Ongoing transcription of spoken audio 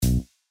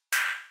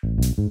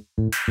Welcome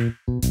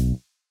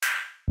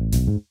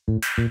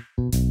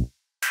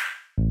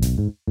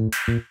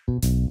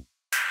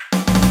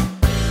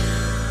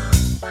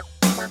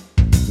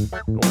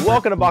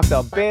to Box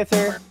Out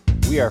Banter.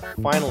 We are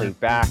finally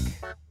back.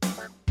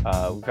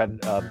 We've had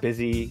a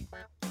busy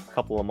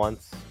couple of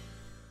months,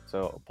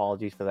 so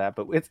apologies for that.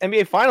 But it's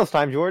NBA Finals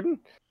time, Jordan.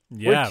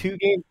 Yeah. We're 2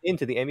 games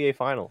into the NBA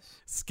Finals.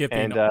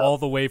 Skipping all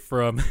the way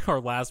from our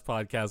last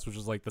podcast, which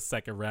was like the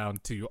second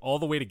round, to all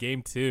the way to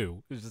game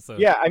 2. It's just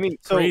a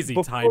crazy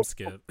time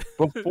skip.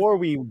 Before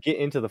we get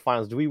into the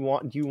finals, do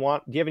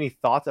you have any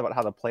thoughts about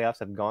how the playoffs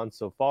have gone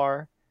so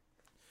far?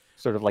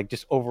 Sort of like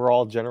just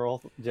overall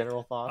general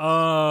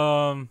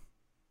thoughts?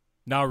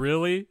 Not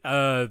really.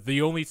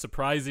 The only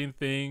surprising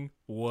thing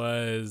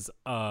was,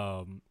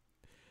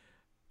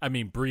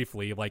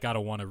 briefly, like, I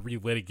don't want to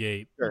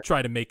relitigate,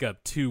 try to make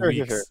up 2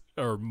 weeks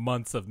or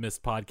months of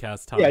missed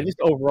podcast time. Yeah, just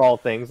overall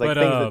things, like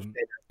things that stand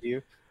out to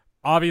you.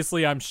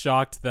 Obviously, I'm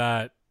shocked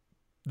that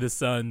the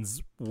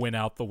Suns went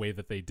out the way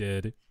that they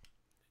did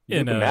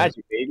in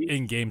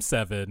Game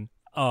 7.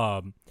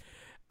 I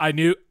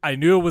knew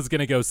it was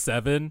gonna go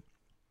 7.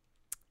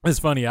 It's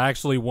funny. I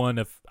actually won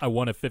a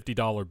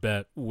 $50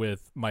 bet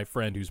with my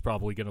friend who's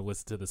probably going to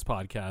listen to this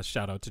podcast.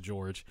 Shout out to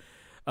George.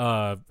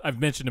 I've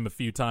mentioned him a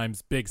few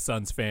times. Big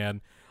Suns fan.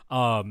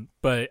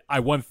 But I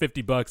won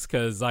 $50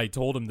 because I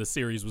told him the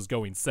series was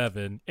going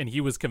 7, and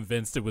he was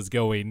convinced it was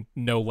going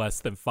no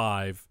less than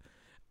 5.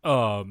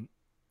 Or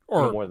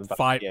more than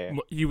 5.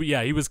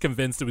 Yeah. He was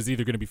convinced it was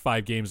either going to be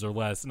 5 games or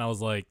less, and I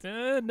was like,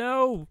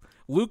 no,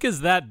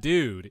 Luka's that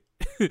dude.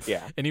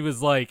 Yeah, and he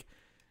was like,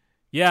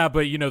 yeah,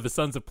 but, the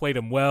Suns have played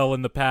him well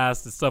in the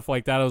past and stuff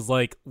like that. I was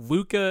like,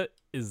 Luka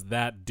is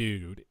that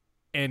dude.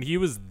 And he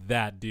was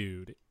that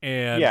dude.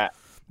 And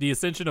the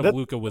ascension of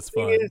Luka was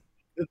fun.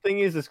 The thing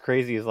is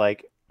crazy is,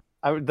 like,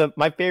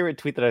 my favorite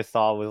tweet that I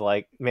saw was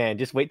like, man,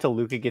 just wait till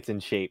Luka gets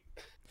in shape.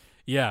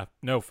 Yeah,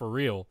 no, for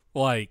real.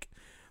 Like,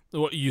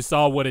 you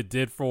saw what it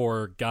did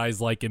for guys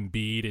like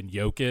Embiid and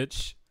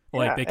Jokic.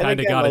 Like, they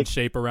kind of got in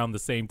shape around the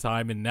same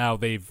time, and now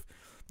they've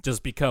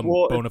just become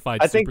bona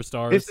fide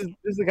superstars. This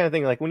is the kind of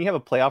thing, like, when you have a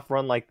playoff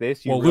run like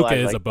this, Luka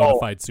is a bona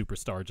fide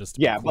superstar. Just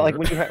to be clear. But like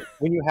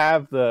when you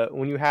have the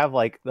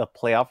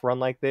playoff run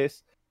like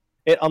this,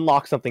 it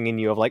unlocks something in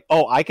you of like,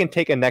 oh, I can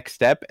take a next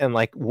step, and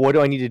like, what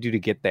do I need to do to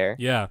get there?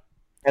 Yeah.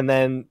 And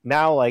then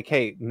now, like,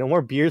 hey, no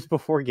more beers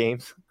before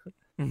games.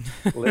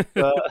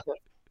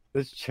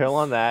 Let's chill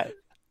on that.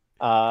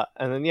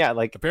 And then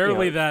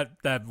apparently that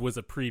was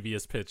a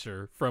previous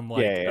pitcher from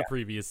a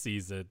previous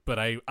season, but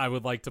I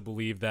would like to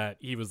believe that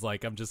he was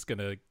like, I'm just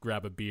gonna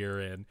grab a beer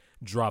and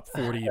drop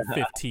 40 and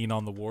 15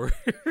 on the Warriors.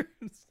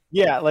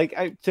 Yeah, like,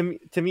 to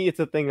me it's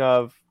a thing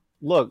of,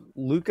 look,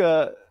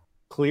 Luka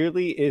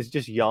clearly is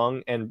just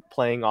young and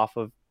playing off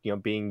of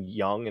being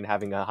young and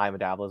having a high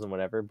metabolism,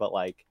 whatever, but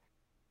like,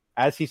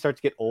 as he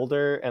starts to get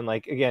older, and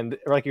like, again,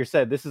 like you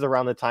said, this is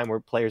around the time where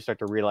players start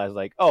to realize,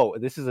 like, oh,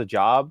 this is a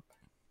job.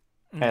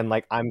 And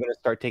like, I'm gonna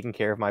start taking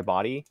care of my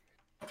body.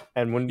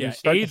 And when you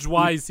start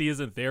age-wise, he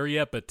isn't there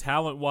yet, but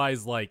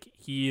talent-wise, like,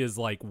 he is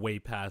like way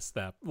past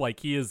that. Like,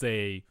 he is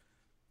a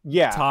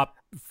top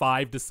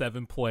 5 to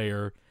 7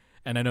 player,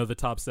 and I know the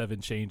top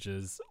 7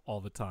 changes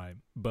all the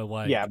time. But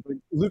like, but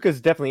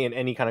Luka's definitely in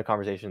any kind of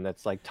conversation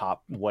that's like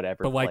top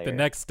whatever. But like, the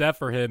next step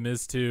for him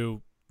is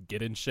to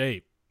get in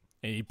shape,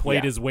 and he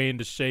played his way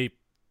into shape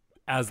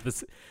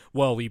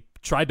he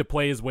tried to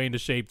play his way into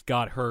shape,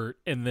 got hurt,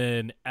 and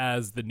then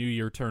as the new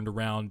year turned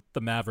around,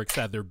 the Mavericks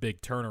had their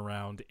big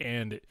turnaround,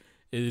 and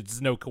it's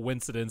no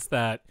coincidence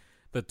that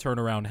the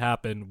turnaround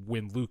happened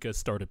when Luka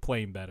started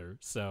playing better.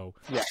 So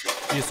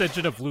the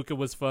ascension of Luka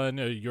was fun.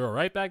 You're all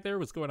right back there?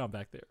 What's going on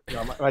back there?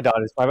 No, my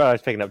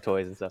daughter's picking up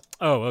toys and stuff.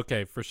 Oh,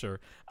 okay, for sure.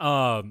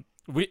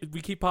 We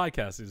keep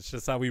podcasting. It's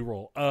just how we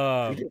roll.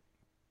 And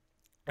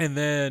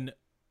then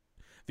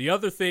the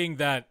other thing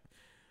that,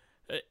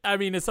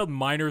 it's a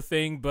minor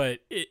thing, but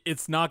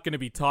it's not going to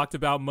be talked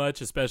about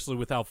much, especially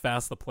with how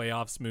fast the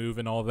playoffs move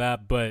and all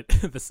that. But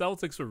the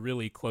Celtics were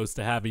really close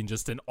to having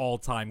just an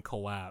all-time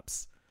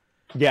collapse.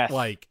 Yes.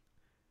 Like,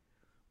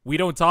 we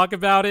don't talk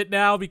about it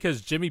now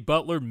because Jimmy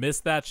Butler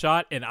missed that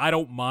shot, and I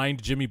don't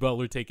mind Jimmy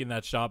Butler taking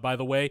that shot, by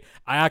the way.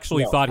 I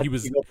actually thought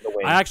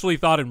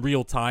in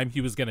real time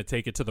he was going to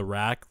take it to the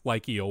rack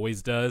like he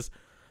always does.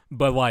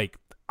 But, like,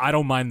 I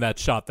don't mind that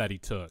shot that he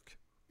took.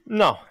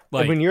 No,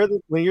 like, when you're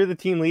the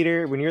team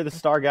leader, when you're the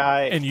star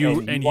guy, and he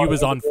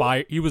was on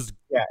fire, he was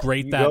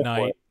great that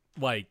night.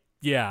 Like,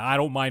 I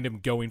don't mind him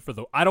going for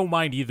I don't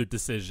mind either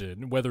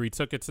decision, whether he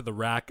took it to the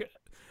rack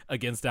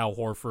against Al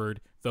Horford,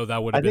 though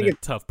that would have been a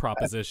tough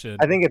proposition.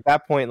 I think at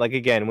that point, like,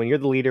 again, when you're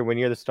the leader, when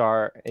you're the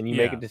star, and you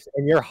make it,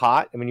 and you're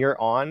hot, and when you're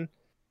on,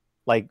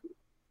 like,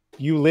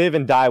 you live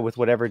and die with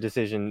whatever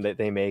decision that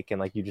they make, and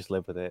like, you just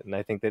live with it. And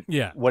I think that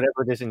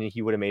whatever decision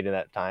he would have made in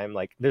that time,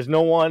 like, there's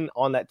no one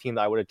on that team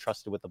that I would have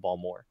trusted with the ball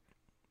more.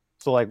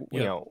 So like,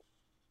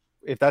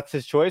 if that's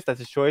his choice, that's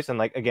his choice. And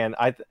like, again,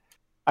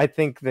 I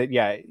think that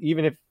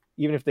even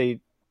if they,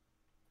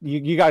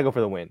 you got to go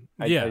for the win.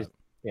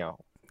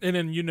 And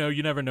then you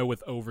never know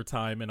with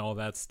overtime and all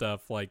that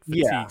stuff, like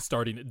fatigue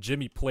starting.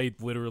 Jimmy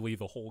played literally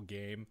the whole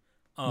game.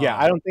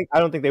 I don't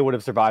think they would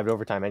have survived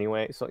overtime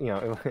anyway. So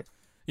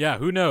yeah,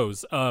 who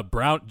knows?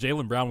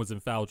 Jaylen Brown was in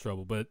foul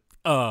trouble, but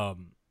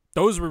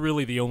those were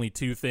really the only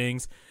two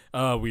things.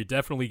 We're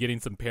definitely getting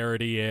some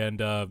parity,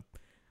 and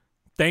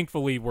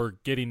thankfully we're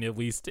getting at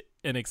least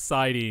an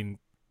exciting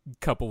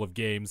couple of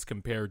games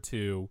compared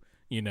to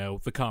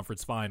the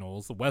conference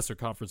finals. The Western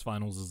Conference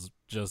Finals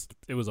is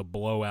it was a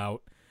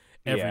blowout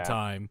every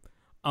time.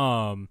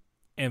 And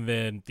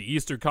then the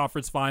Eastern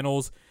Conference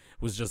Finals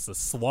was just a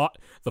slot.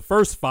 The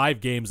first 5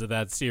 games of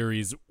that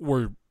series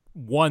were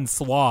one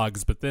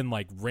slogs, but then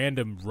like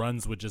random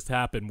runs would just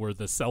happen where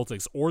the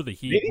Celtics or the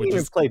Heat would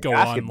just go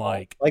basketball.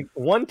 On like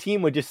one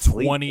team would just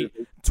 20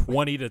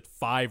 to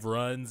 5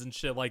 runs and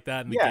shit like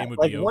that, and the game would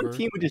be over. One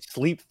team would just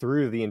sleep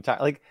through the entire.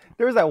 Like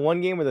there was that one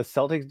game where the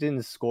Celtics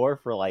didn't score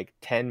for like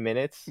 10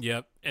 minutes.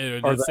 Yep,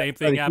 and the same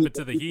thing happened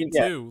to the Heat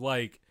too.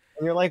 Like,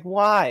 and you're like,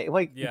 why?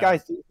 Like, you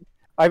guys.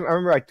 I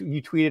remember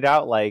you tweeted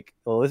out like,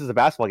 "Well, this is a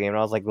basketball game," and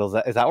I was like, "Well,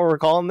 is that what we're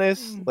calling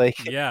this?"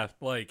 Like, yeah,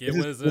 like it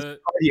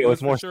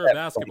was more sure a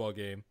basketball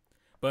game.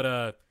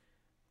 But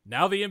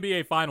now the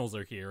NBA Finals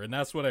are here, and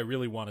that's what I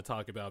really want to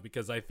talk about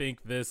because I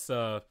think this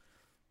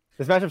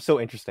matchup's so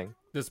interesting.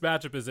 This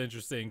matchup is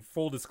interesting.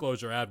 Full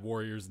disclosure: I had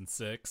Warriors in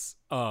 6.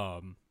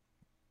 I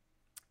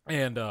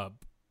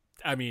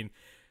mean,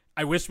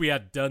 I wish we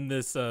had done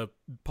this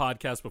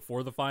podcast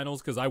before the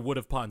finals because I would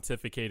have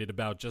pontificated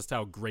about just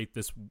how great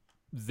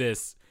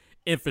this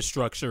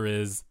infrastructure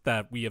is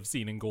that we have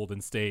seen in Golden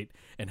State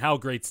and how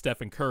great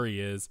Stephen Curry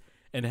is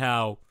and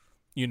how,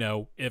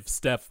 if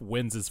Steph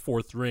wins his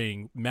 4th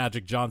ring,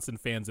 Magic Johnson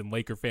fans and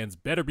Laker fans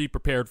better be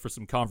prepared for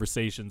some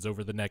conversations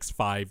over the next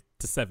 5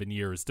 to 7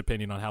 years,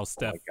 depending on how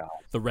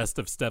the rest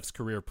of Steph's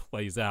career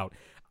plays out.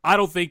 I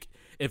don't think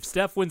if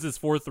Steph wins his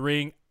 4th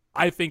ring,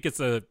 I think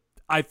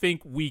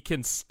we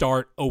can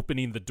start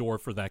opening the door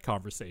for that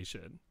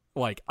conversation.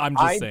 Like, I'm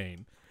just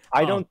saying.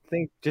 I don't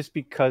think just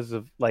because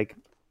of like,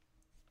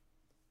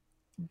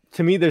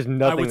 to me, there's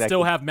nothing. I would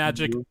still have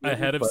Magic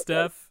ahead of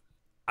Steph.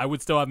 I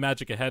would still have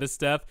Magic ahead of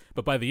Steph.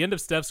 But by the end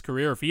of Steph's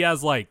career, if he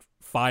has like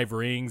 5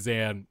 rings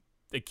and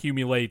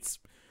accumulates,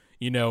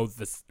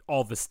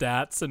 all the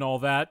stats and all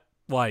that,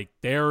 like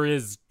there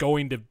is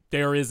going to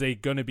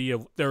be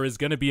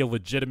a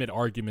legitimate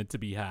argument to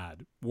be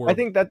had. I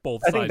think that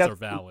both sides are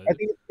valid. I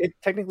think it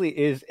technically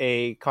is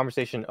a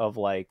conversation of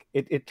like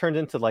it turns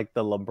into like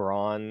the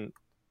LeBron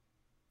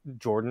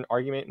Jordan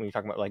argument when you're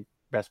talking about like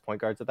best point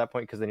guards at that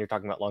point, because then you're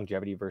talking about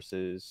longevity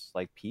versus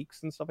like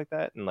peaks and stuff like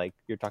that, and like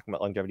you're talking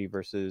about longevity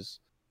versus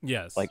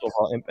like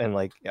overall and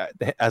like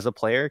as a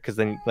player, because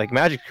then like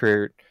Magic's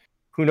career,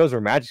 who knows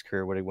where Magic's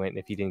career would have went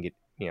if he didn't get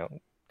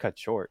cut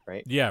short,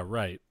 right? Yeah,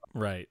 right.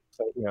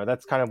 So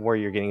that's kind of where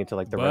you're getting into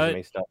like the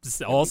resume stuff.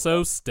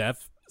 Also,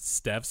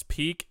 Steph's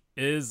peak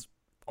is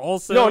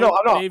also I'm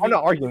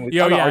not arguing with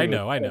you. I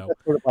know.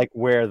 That's sort of like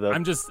where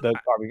I'm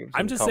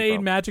just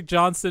saying Magic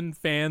Johnson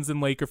fans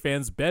and Laker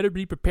fans better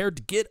be prepared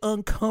to get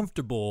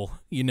uncomfortable,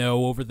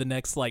 over the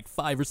next like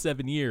 5 or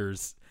 7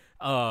 years,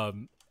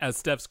 as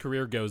Steph's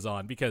career goes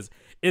on, because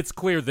it's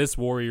clear this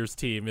Warriors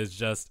team is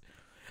just.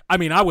 I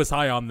mean, I was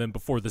high on them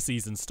before the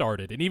season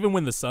started, and even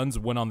when the Suns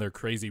went on their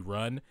crazy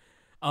run,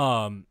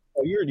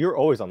 you're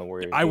always on the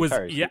Warriors. I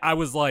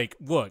was like,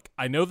 look,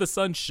 I know the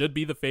Suns should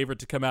be the favorite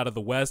to come out of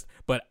the West,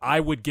 but I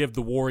would give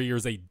the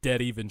Warriors a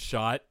dead even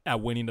shot at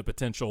winning a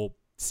potential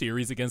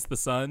series against the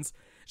Suns.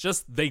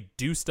 Just they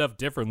do stuff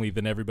differently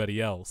than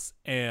everybody else,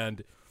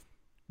 and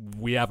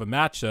we have a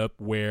matchup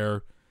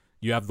where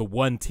you have the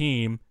one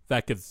team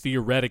that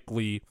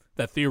theoretically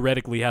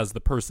has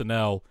the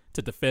personnel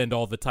to defend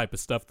all the type of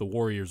stuff the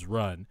Warriors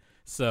run.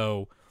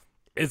 So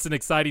it's an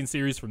exciting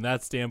series from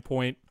that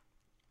standpoint.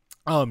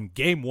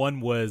 Game 1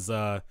 was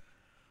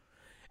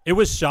it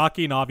was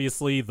shocking.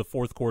 Obviously, the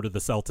 4th quarter the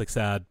Celtics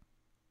had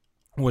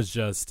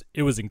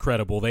it was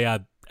incredible. They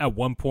had at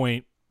one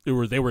point they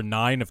were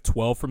 9 of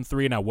 12 from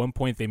 3, and at one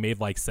point they made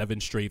like 7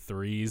 straight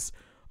threes.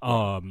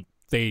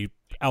 They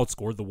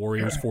outscored the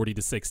Warriors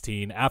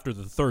 40-16. After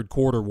the 3rd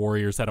quarter,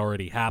 Warriors had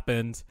already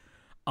happened.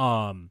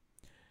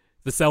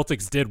 The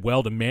Celtics did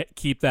well to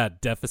keep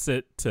that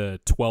deficit to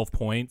 12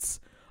 points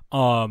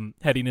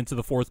heading into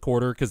the 4th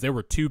quarter, because there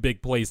were 2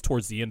 big plays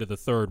towards the end of the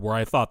 3rd where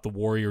I thought the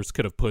Warriors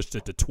could have pushed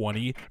it to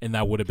 20 and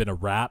that would have been a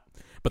wrap.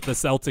 But the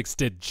Celtics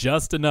did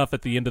just enough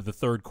at the end of the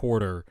 3rd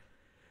quarter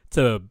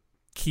to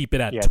keep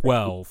it at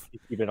 12.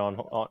 Keep it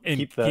on and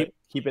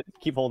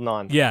keep holding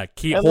on. Yeah,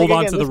 hold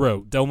on to the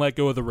rope. Don't let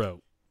go of the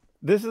rope.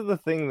 This is the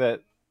thing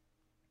that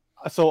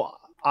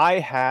I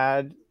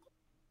had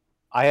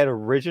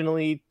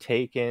originally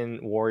taken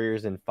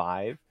Warriors in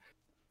 5,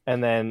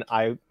 and then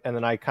I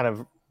kind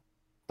of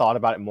thought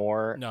about it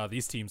more. No,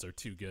 these teams are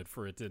too good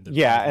for it to.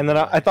 Yeah, and then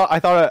I thought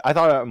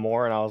about it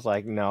more, and I was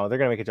like, no, they're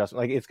gonna make adjustments.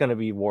 Like it's gonna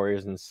be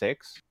Warriors in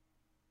 6,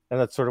 and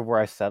that's sort of where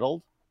I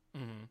settled.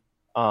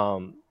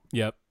 Mm-hmm.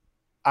 Yep.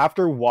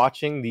 After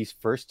watching these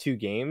first 2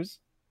 games,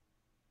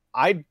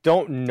 I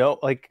don't know.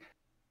 Like,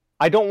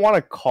 I don't want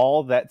to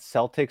call that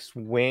Celtics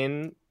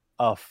win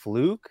a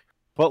fluke,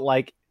 but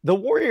like the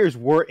Warriors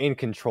were in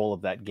control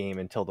of that game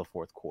until the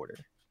fourth quarter.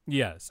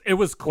 Yes, it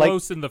was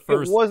close in the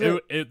first.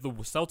 The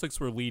Celtics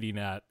were leading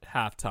at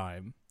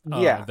halftime.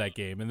 Of that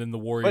game, and then the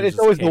Warriors. But it's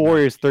always the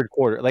Warriors' third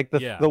quarter. Like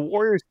the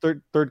Warriors'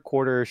 third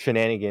quarter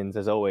shenanigans,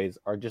 as always,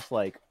 are just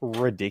like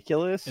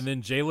ridiculous. And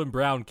then Jaylen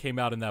Brown came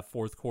out in that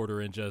fourth quarter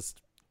and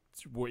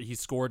he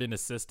scored and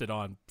assisted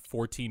on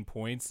 14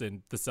 points,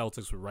 and the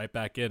Celtics were right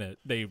back in it.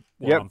 They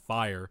were on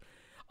fire.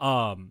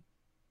 But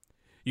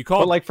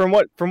like from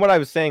what I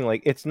was saying,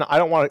 like it's not. I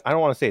don't want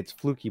to say it's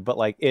fluky, but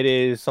like it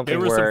is something.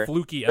 There were some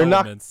fluky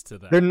elements to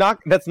that.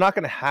 That's not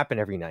going to happen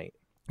every night.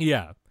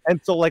 Yeah. And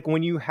so, like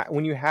when you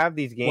have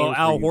these games, well,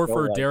 Al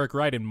Horford, Derek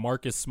Wright, and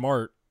Marcus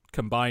Smart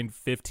combined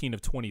 15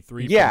 of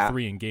 23 from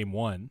 3 in game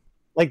 1.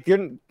 Like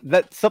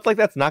that stuff like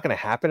that's not going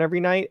to happen every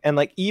night. And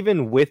like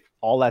even with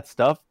all that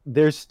stuff,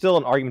 there's still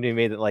an argument to be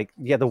made that like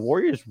the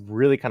Warriors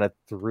really kind of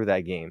threw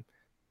that game.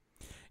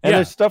 And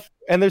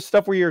there's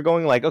stuff where you're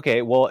going like,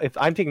 okay, well, if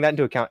I'm taking that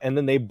into account, and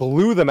then they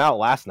blew them out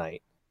last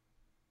night.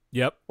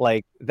 Yep.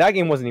 Like that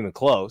game wasn't even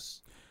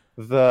close.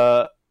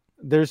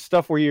 There's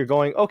stuff where you're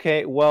going,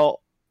 okay,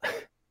 well.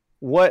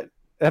 What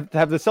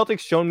have the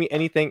Celtics shown me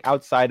anything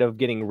outside of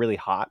getting really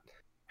hot?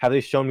 Have they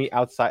shown me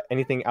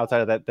anything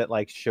outside of that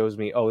like shows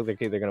me, oh, they're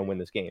going to win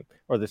this game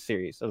or this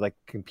series or like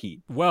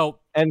compete? Well,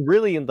 and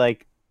really,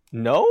 like,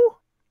 no.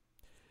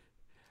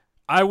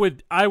 I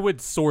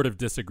would sort of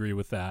disagree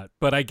with that,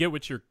 but I get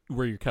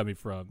where you're coming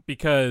from,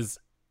 because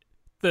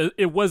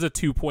it was a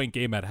 2-point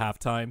game at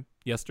halftime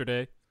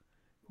yesterday.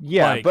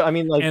 Yeah, but I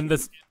mean, like, and the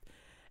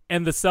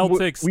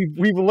Celtics,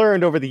 we've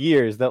learned over the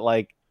years that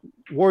like.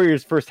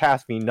 Warriors first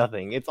half mean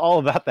nothing. It's all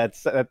about that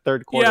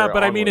third quarter. Yeah, but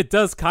onward. I mean, it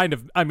does kind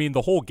of. I mean,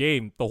 the whole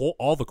game,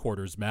 all the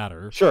quarters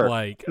matter. Sure.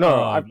 Like,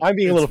 I'm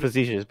being a little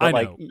facetious, but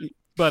like,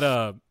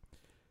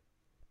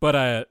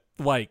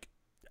 like,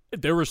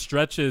 there were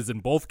stretches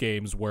in both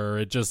games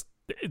where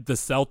the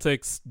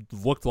Celtics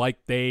looked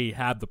like they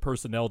had the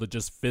personnel to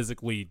just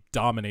physically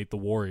dominate the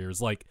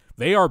Warriors. Like,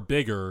 they are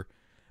bigger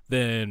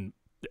than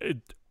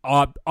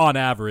on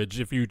average.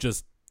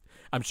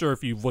 I'm sure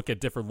if you look at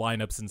different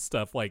lineups and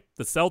stuff, like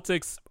the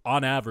Celtics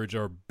on average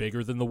are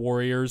bigger than the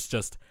Warriors,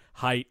 just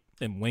height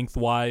and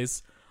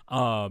lengthwise.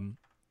 And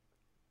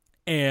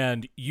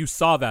you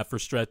saw that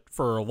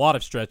for a lot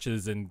of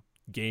stretches in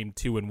game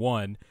 2 and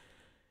 1.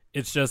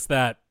 It's just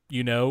that,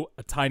 a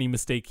tiny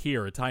mistake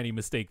here, a tiny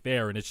mistake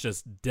there, and it's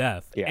just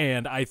death. Yeah.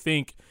 And I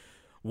think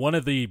one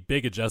of the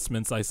big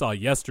adjustments I saw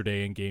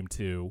yesterday in game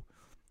 2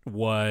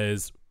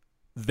 was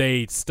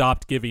they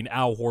stopped giving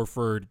Al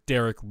Horford,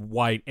 Derek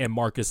White, and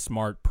Marcus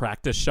Smart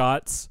practice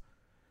shots.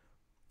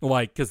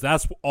 Like, because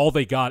that's all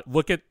they got.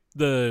 Look at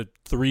the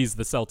threes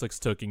the Celtics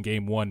took in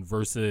game 1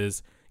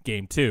 versus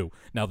game 2.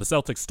 Now, the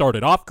Celtics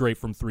started off great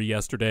from 3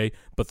 yesterday,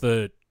 but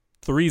the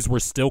threes were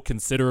still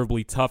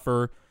considerably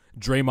tougher.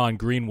 Draymond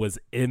Green was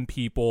in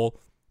people.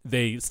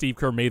 Steve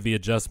Kerr made the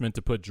adjustment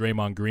to put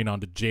Draymond Green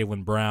onto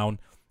Jaylen Brown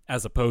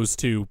as opposed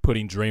to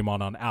putting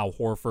Draymond on Al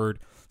Horford.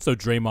 So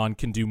Draymond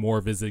can do more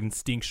of his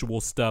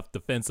instinctual stuff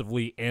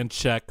defensively and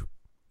check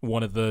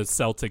one of the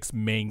Celtics'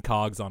 main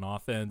cogs on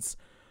offense.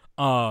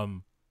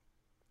 Notice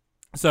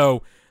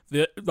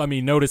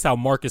how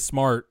Marcus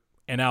Smart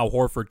and Al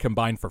Horford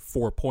combined for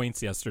 4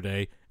 points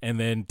yesterday, and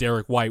then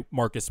Derek White,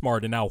 Marcus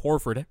Smart, and Al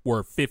Horford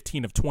were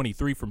 15 of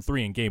 23 from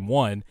 3 in game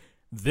 1.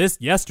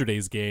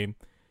 Yesterday's game,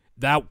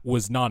 that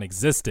was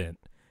non-existent.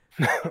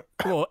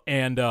 Well,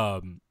 and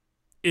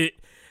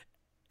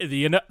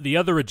the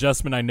other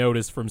adjustment I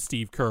noticed from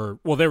Steve Kerr,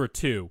 well, there were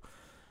 2.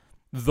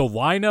 The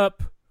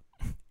lineup,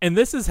 and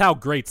this is how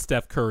great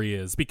Steph Curry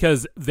is,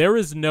 because there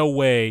is no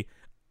way,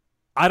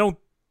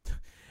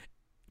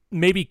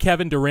 maybe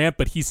Kevin Durant,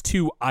 but he's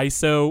too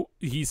ISO.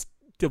 He's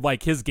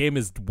like, his game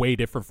is way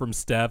different from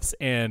Steph's,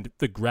 and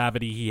the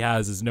gravity he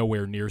has is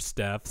nowhere near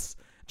Steph's,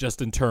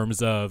 just in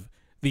terms of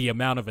the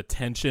amount of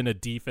attention a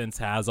defense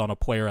has on a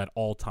player at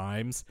all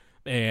times.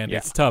 And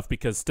it's tough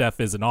because Steph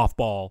is an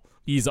off-ball.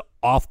 He's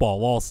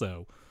off-ball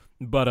also.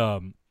 But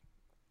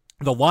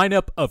the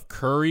lineup of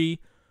Curry,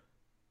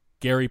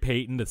 Gary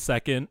Payton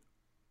II,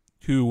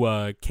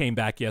 who came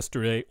back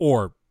yesterday,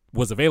 or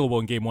was available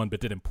in game 1 but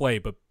didn't play,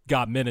 but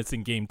got minutes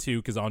in game 2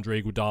 because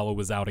Andre Iguodala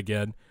was out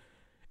again,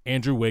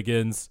 Andrew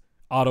Wiggins,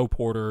 Otto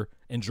Porter,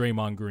 and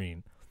Draymond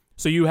Green.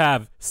 So you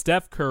have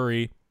Steph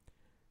Curry,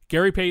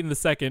 Gary Payton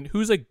II,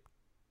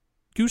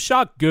 who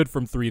shot good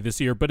from 3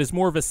 this year, but is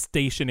more of a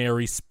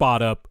stationary,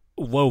 spot-up,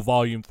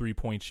 low-volume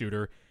three-point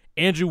shooter.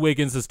 Andrew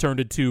Wiggins has turned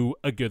into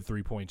a good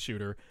three-point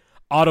shooter.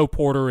 Otto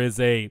Porter is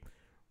a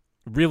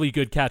really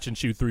good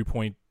catch-and-shoot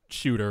three-point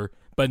shooter,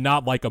 but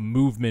not like a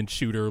movement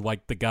shooter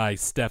like the guy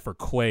Steph or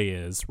Clay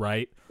is,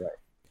 right?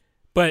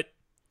 But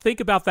think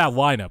about that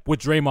lineup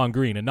with Draymond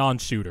Green, a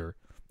non-shooter.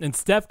 And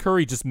Steph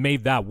Curry just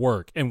made that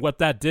work. And what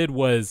that did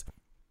was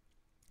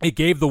it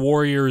gave the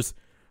Warriors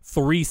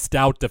 3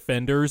 stout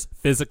defenders,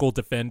 physical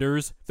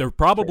defenders. They're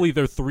probably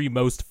their 3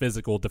 most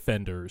physical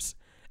defenders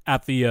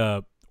at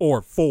the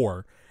or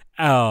 4,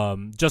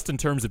 just in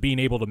terms of being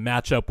able to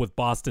match up with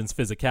Boston's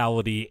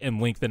physicality and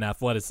length and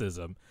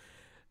athleticism.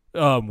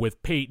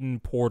 with Peyton,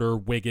 Porter,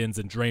 Wiggins,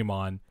 and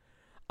Draymond.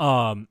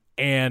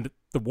 And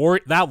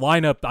that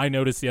lineup I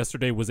noticed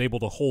yesterday was able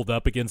to hold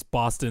up against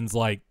Boston's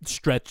like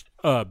stretch,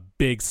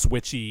 big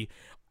switchy,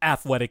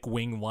 athletic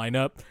wing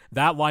lineup.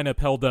 That lineup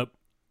held up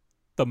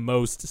the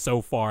most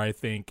so far, I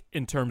think,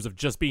 in terms of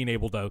just being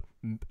able to,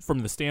 from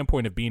the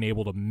standpoint of being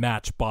able to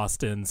match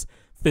Boston's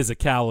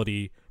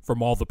physicality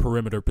from all the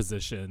perimeter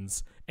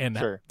positions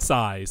and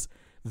size.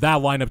 That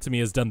lineup to me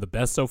has done the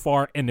best so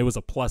far, and it was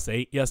a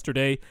 +8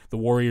 yesterday. The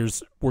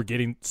Warriors were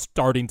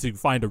starting to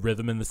find a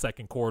rhythm in the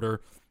second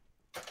quarter.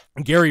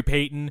 Gary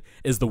Payton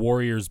is the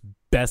Warriors'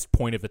 best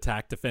point of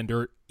attack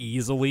defender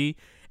easily,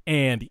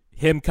 and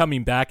him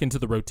coming back into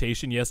the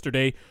rotation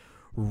yesterday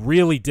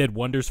really did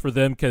wonders for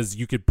them because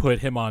you could put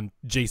him on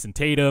Jason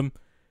Tatum,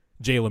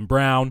 Jaylen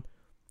Brown,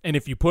 and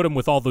if you put him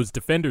with all those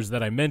defenders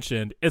that I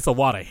mentioned, it's a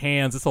lot of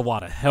hands, it's a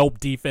lot of help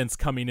defense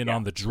coming in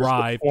on the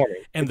drive,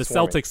 and the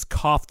Celtics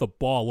coughed the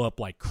ball up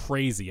like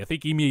crazy. I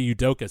think Ime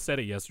Udoka said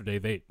it yesterday.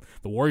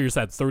 The Warriors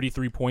had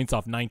 33 points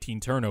off 19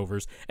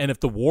 turnovers, and if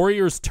the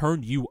Warriors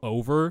turn you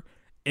over,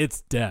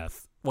 it's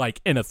death, like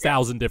in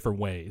 1,000 different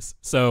ways.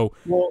 So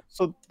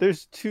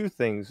there's two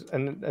things,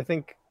 and I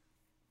think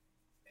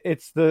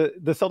it's the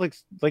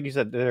Celtics, like you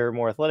said, they're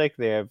more athletic,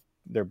 they're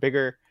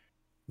bigger.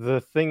 The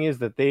thing is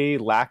that they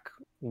lack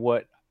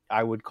what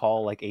I would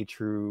call like a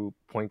true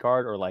point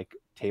guard or like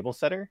table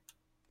setter.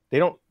 They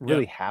don't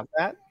really have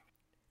that.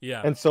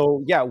 Yeah. And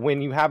so,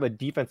 when you have a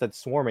defense that's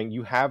swarming,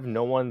 you have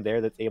no one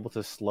there that's able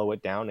to slow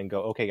it down and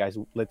go, okay, guys,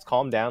 let's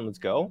calm down. Let's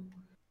go.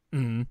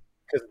 Mm-hmm.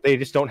 Because they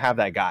just don't have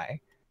that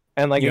guy.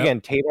 And again,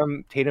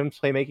 Tatum's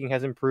playmaking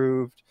has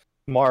improved.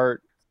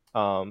 Smart,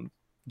 Jaylen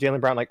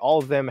Brown, like all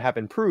of them have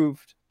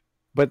improved,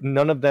 but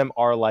none of them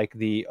are like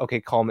okay,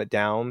 calm it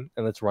down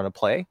and let's run a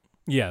play.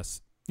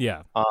 Yes.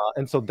 Yeah.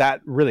 And so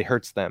that really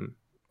hurts them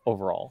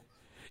overall.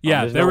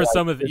 Yeah, there was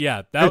some of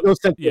the, there's no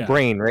central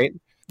brain, right?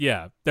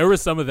 Yeah, there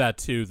was some of that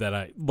too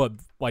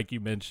like you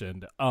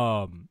mentioned,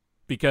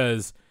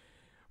 because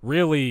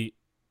really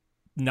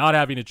not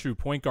having a true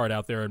point guard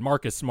out there, and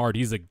Marcus Smart,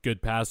 he's a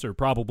good passer,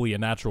 probably a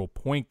natural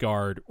point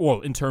guard.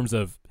 Well, in terms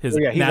of his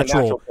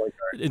natural point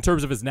guard. In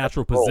terms of his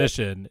natural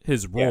position,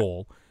 his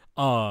role.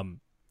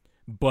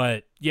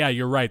 But yeah,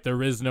 you're right.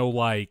 There is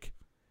no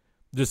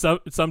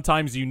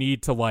sometimes you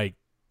need to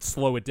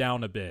slow it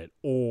down a bit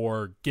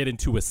or get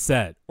into a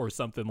set or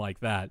something like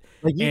that.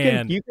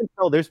 You can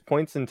tell there's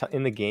points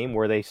in the game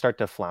where they start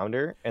to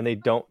flounder and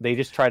they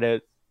just try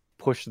to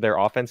push their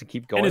offense and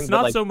keep going. And it's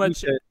not so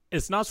much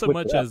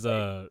as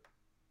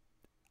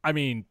I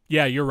mean,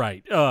 yeah, you're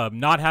right.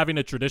 Not having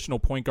a traditional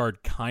point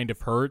guard kind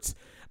of hurts,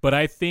 but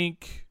I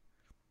think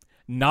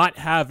not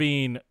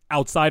having,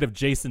 outside of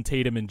Jason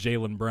Tatum and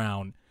Jaylen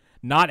Brown,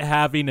 not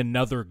having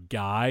another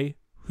guy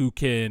who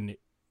can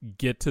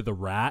get to the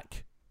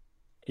rack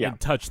and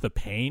touch the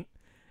paint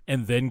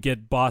and then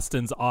get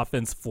Boston's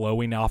offense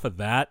flowing off of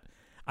that,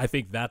 I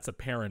think that's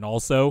apparent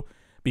also,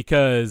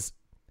 because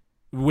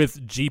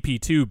with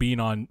GP2 being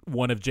on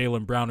one of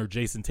Jaylen Brown or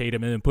Jason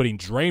Tatum and then putting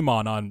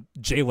Draymond on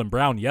Jaylen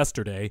Brown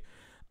yesterday,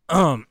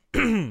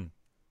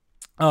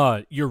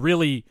 you're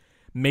really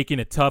making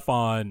it tough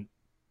on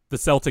the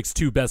Celtics'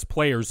 two best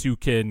players who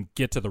can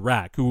get to the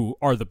rack, who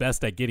are the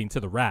best at getting to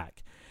the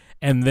rack.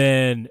 And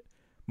then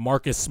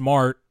Marcus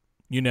Smart,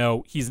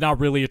 he's not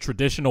really a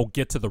traditional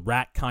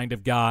get-to-the-rack kind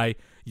of guy.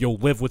 You'll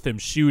live with him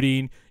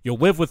shooting. You'll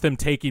live with him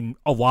taking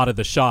a lot of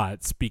the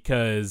shots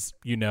because,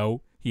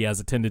 he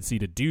has a tendency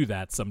to do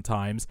that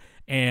sometimes.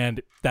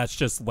 And that's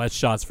just less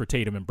shots for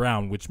Tatum and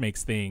Brown, which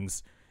makes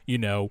things,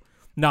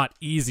 not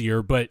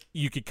easier, but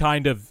you could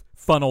kind of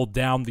funnel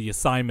down the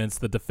assignments,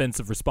 the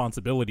defensive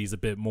responsibilities a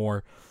bit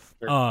more,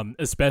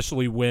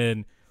 especially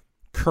when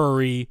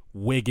Curry,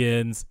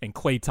 Wiggins, and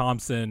Klay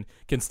Thompson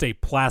can stay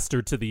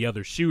plastered to the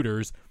other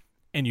shooters,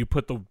 and you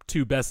put the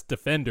two best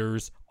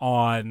defenders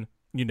on,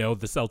 the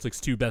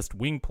Celtics' two best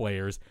wing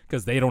players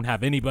because they don't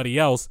have anybody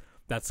else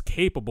that's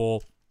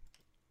capable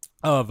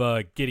of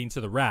getting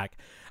to the rack.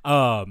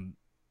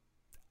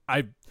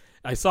 I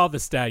saw the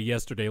stat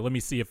yesterday. Let me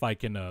see if I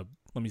can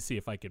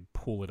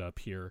pull it up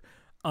here.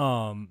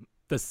 The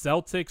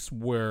Celtics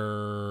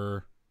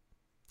were,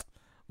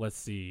 let's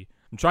see.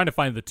 I'm trying to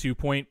find the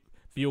 2-point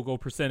field goal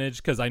percentage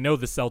because I know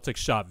the Celtics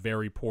shot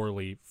very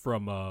poorly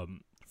from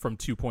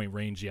 2-point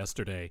range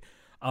yesterday.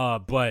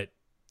 But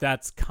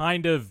that's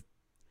kind of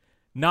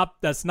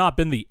that's not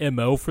been the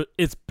MO for,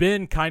 it's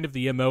been kind of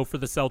the MO for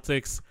the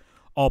Celtics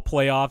all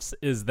playoffs,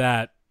 is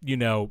that,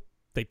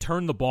 they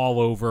turn the ball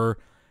over.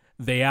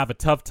 They have a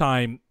tough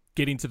time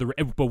getting to the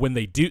rim, but when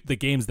they do, the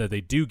games that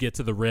they do get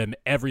to the rim,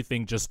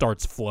 everything just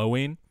starts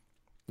flowing.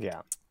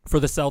 Yeah. For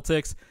the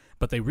Celtics,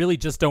 but they really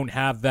just don't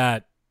have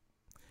that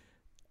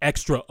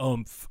extra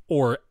oomph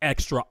or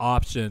extra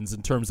options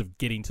in terms of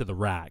getting to the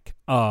rack.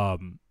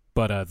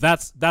 But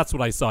that's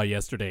what I saw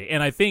yesterday.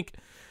 And I think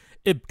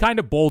it kind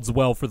of bodes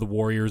well for the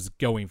Warriors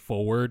going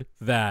forward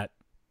that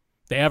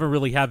they haven't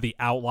really had the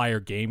outlier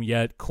game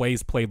yet.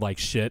 Klay's played like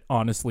shit,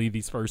 honestly,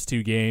 these first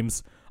two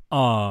games.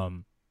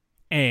 And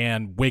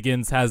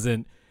Wiggins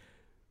hasn't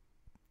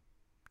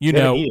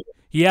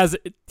He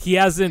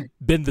hasn't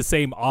been the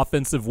same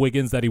offensive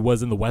Wiggins that he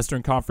was in the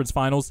Western Conference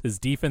Finals. His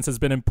defense has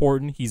been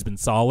important. He's been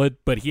solid,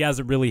 but he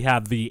hasn't really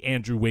had the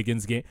Andrew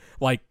Wiggins game.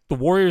 Like, the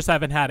Warriors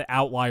haven't had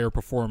outlier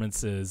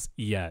performances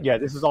yet. Yeah,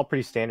 this is all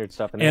pretty standard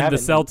stuff. And the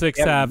Celtics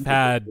have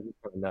had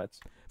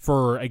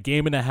for a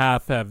game and a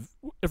half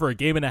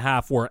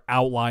were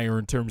outlier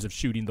in terms of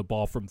shooting the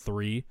ball from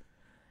three,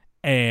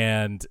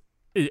 and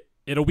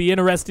it'll be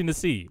interesting to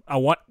see. I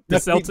want the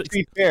Celtics.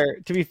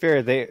 To be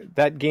fair,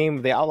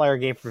 the outlier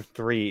game for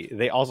three,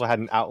 they also had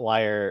an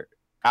outlier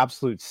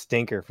absolute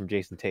stinker from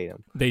Jason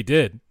Tatum. They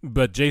did,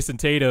 but Jason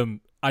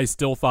Tatum, I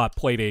still thought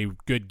played a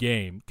good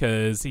game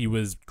because he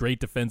was great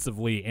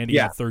defensively and he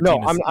had 13. No,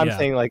 I'm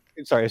saying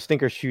a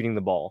stinker shooting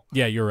the ball.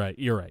 Yeah, you're right.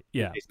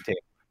 Yeah, Jason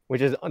Tatum,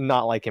 which is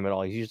not like him at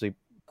all. He's usually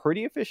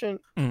pretty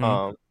efficient.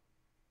 Mm-hmm.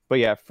 But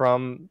yeah,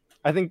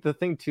 I think the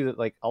thing too that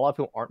like a lot of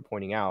people aren't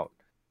pointing out,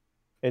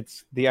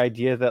 it's the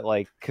idea that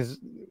like, because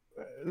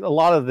a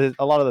lot of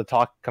the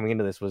talk coming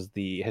into this was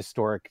the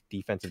historic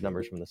defensive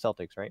numbers from the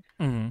Celtics, right?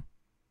 Mm-hmm.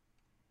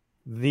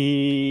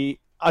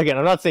 Again,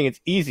 I'm not saying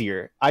it's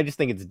easier. I just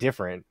think it's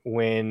different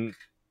when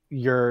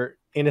you're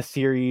in a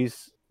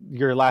series.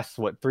 Your last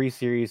 3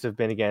 series have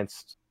been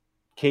against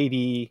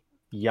KD,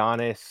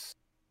 Giannis,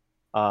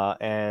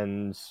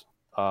 and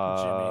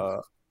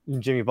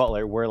Jimmy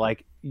Butler, where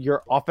like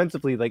you're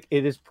offensively like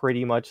it is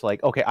pretty much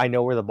like, okay, I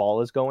know where the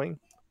ball is going.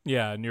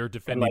 Yeah, and you're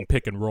defending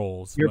pick and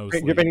rolls. You're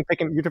defending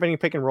pick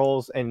and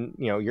rolls, and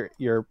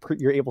you're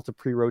able to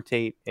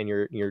pre-rotate, and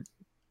you're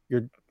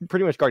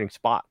pretty much guarding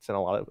spots in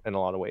a lot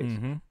of ways.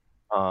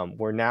 Mm-hmm.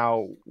 Where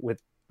now with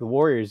the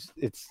Warriors,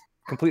 it's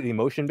completely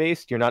motion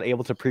based. You're not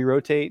able to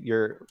pre-rotate.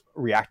 You're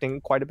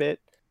reacting quite a bit,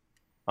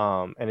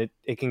 and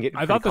it can get.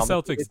 I thought the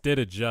Celtics did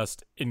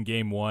adjust in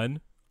game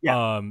 1.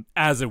 Yeah.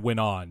 As it went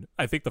on,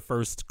 I think the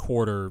first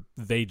quarter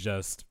they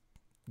just.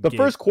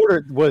 First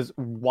quarter was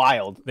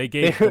wild. They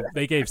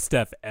gave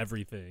Steph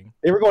everything.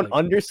 They were going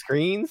under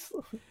screens.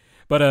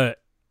 But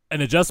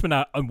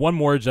one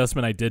more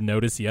adjustment I did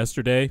notice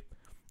yesterday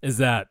is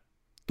that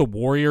the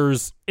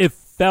Warriors, it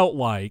felt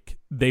like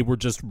they were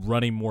just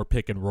running more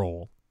pick and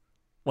roll.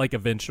 Like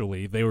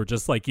eventually they were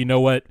just like, you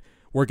know what?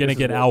 We're going to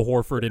get Al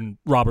Horford and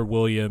Robert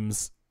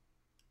Williams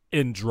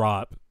in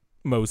drop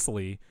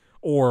mostly,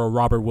 or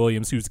Robert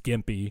Williams who's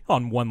gimpy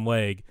on one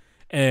leg.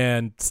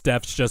 And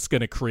Steph's just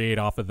going to create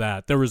off of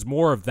that. There was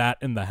more of that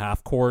in the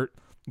half court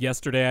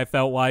yesterday, I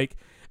felt like.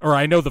 Or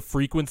I know the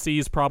frequency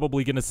is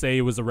probably going to say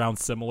it was around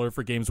similar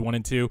for games 1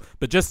 and 2.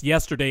 But just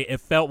yesterday, it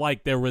felt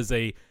like there was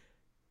a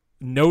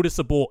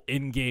noticeable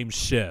in-game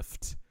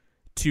shift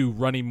to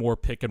running more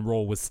pick and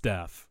roll with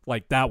Steph.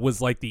 Like, that was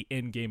like the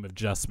in-game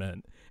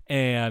adjustment.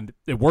 And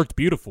it worked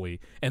beautifully.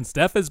 And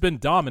Steph has been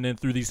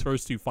dominant through these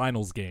first 2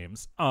 finals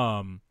games.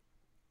 But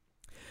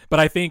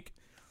I think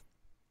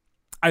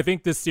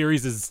this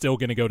series is still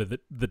going to go to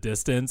the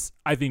distance.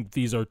 I think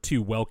these are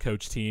 2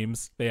 well-coached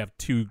teams. They have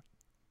two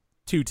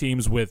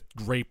teams with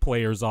great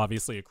players,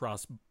 obviously,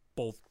 across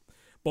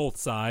both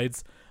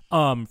sides.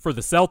 For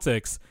the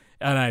Celtics,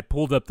 and I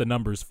pulled up the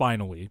numbers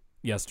finally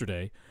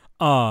yesterday.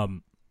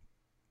 The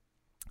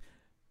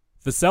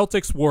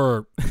Celtics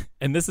were,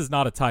 and this is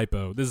not a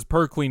typo, this is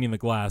per Cleaning the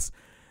Glass.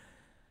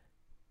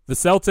 The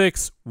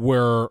Celtics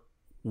were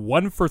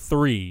 1 for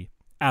 3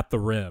 at the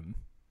rim.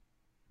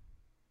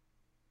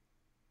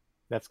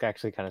 That's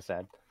actually kind of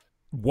sad.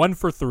 1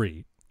 for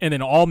 3. And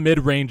in all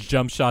mid-range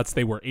jump shots,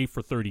 they were 8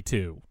 for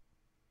 32.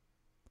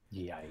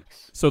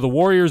 Yikes. So the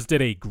Warriors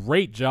did a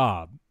great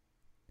job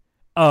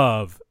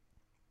of,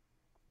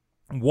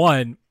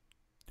 one,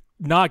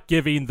 not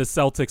giving the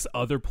Celtics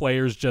other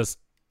players just,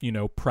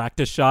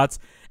 practice shots.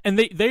 And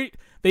they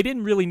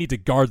didn't really need to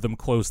guard them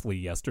closely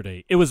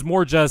yesterday. It was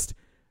more just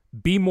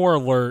be more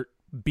alert,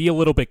 be a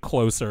little bit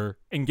closer,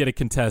 and get a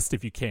contest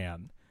if you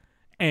can,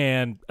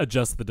 and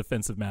adjust the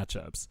defensive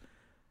matchups.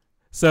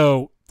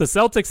 So the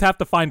Celtics have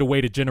to find a way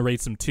to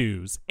generate some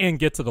 2s and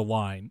get to the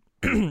line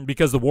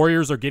because the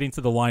Warriors are getting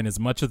to the line as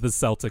much as the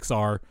Celtics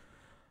are.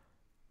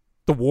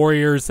 The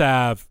Warriors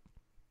have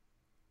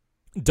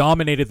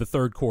dominated the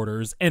third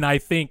quarters, and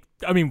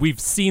we've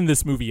seen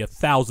this movie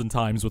 1,000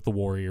 times with the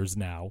Warriors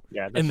now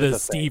in the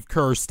Steve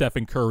Kerr,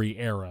 Stephen Curry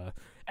era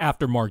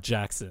after Mark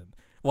Jackson.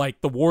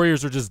 Like, the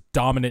Warriors are just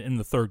dominant in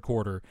the third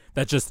quarter.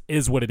 That just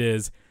is what it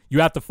is.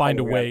 You have to find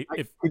a way.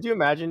 Could you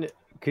imagine?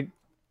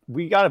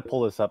 We got to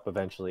pull this up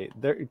eventually.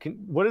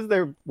 What is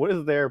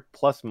their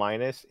plus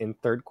minus in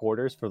third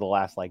quarters for the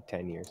last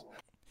 10 years?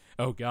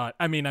 Oh God,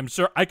 I'm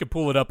sure I could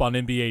pull it up on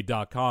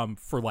NBA.com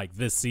for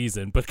this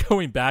season, but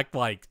going back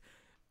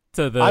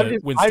to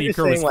when Steve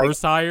Kerr was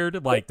first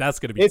hired, that's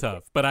going to be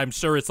tough. But I'm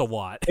sure it's a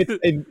lot. It's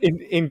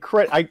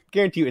I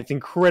guarantee you, it's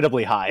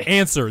incredibly high.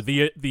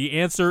 The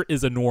answer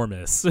is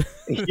enormous.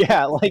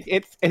 Yeah,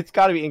 it's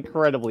got to be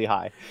incredibly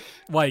high.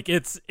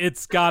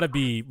 It's got to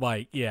be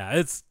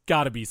it's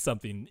got to be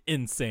something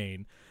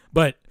insane.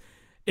 But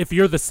if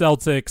you're the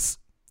Celtics,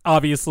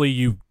 obviously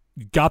you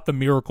got the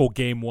miracle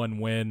game 1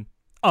 win.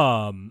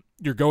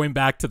 You're going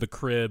back to the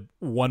crib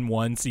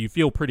 1-1, so you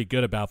feel pretty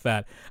good about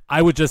that.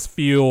 I would just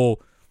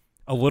feel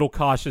a little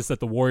cautious that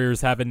the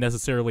Warriors haven't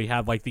necessarily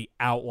had like the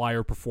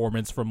outlier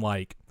performance from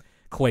like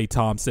Klay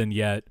Thompson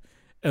yet.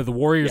 The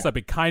Warriors have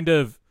been kind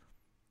of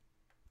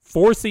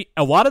forcing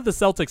a lot of the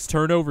Celtics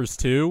turnovers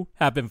too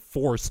have been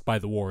forced by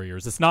the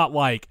Warriors. It's not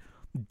like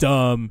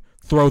dumb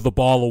throw the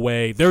ball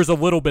away. There's a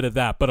little bit of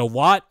that, but a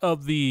lot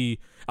of the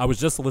I was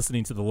just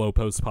listening to the Low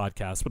Post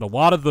podcast, but a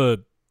lot of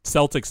the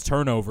Celtics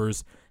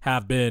turnovers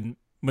have been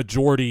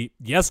majority.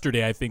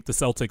 Yesterday, I think the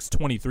Celtics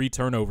 23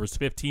 turnovers,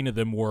 15 of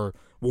them were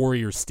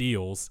Warrior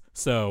steals.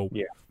 So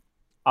yeah,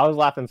 I was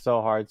laughing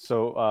so hard.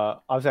 So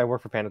obviously I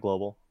work for Panda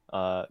Global.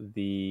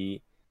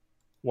 The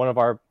one of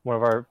our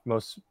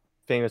most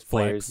famous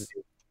players,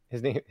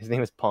 his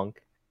name is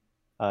Punk.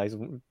 He's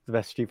the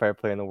best Street Fighter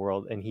player in the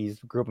world, and he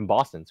grew up in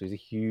Boston, so he's a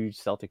huge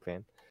Celtic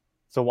fan.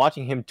 So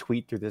watching him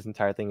tweet through this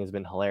entire thing has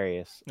been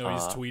hilarious. Oh,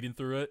 he's tweeting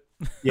through it?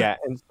 Yeah,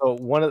 and so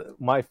one of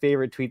my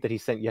favorite tweet that he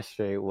sent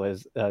yesterday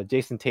was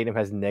Jason Tatum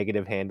has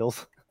negative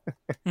handles.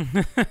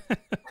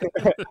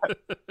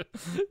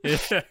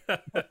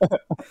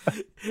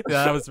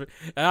 Yeah,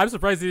 I'm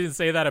surprised he didn't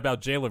say that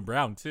about Jaylen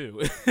Brown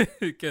too,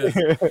 because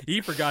he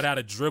forgot how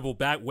to dribble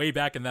way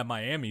back in that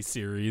Miami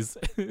series.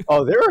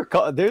 Oh,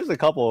 there's a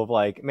couple of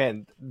like,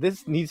 man,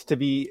 this needs to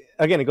be,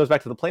 again, it goes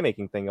back to the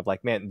playmaking thing of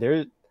like, man,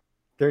 there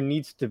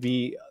needs to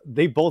be,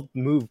 they both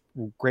move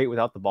great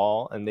without the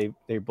ball, and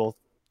they both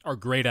are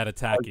great at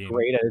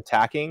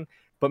attacking.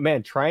 But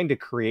man, trying to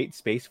create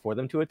space for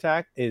them to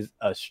attack is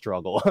a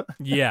struggle.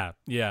 yeah,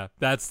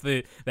 that's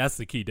the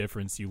key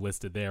difference you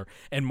listed there.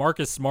 And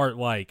Marcus Smart,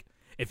 like,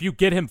 if you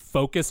get him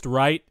focused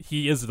right,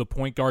 he is the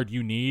point guard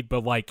you need.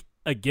 But like,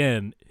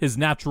 again, his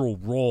natural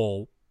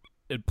role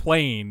in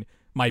playing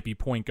might be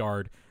point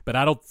guard, but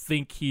I don't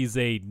think he's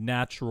a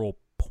natural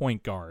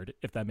point guard,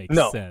 if that makes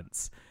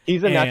sense.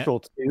 He's a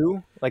natural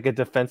two, like a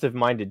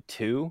defensive-minded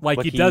two. Like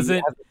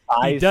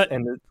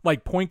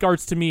like point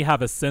guards to me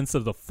have a sense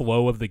of the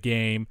flow of the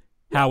game,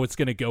 how it's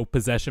going to go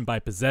possession by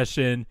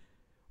possession,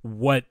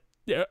 what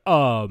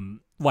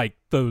like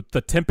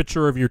the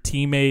temperature of your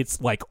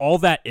teammates, like all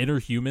that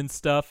interhuman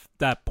stuff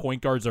that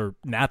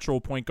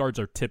natural point guards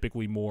are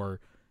typically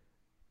more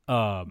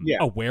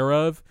aware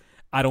of.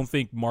 I don't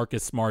think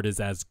Marcus Smart is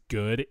as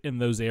good in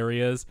those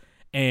areas,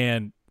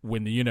 and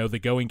when the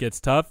going gets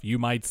tough, you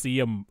might see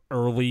him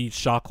early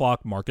shot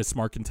clock Marcus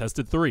Smart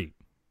contested 3,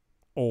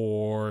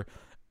 or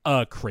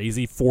a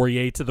crazy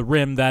Fourier to the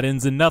rim that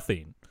ends in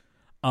nothing.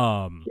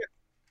 And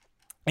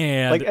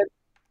like,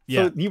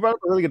 so you brought up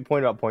a really good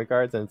point about point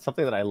guards, and it's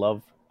something that I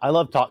love.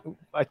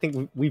 I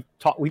think we've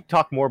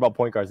talked more about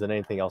point guards than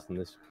anything else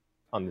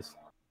on this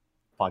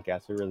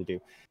podcast. We really do.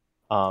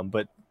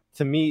 But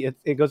to me,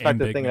 it goes back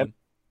to the thing that,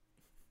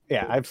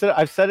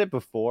 I've said it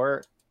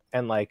before.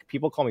 And like,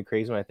 people call me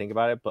crazy when I think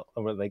about it, but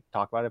when they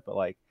talk about it, but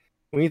like,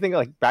 when you think of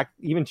like back,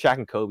 even Shaq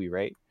and Kobe,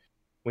 right?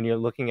 When you're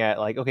looking at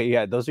like, okay,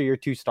 yeah, those are your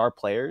 2 star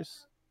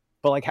players,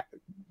 but like,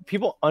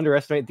 people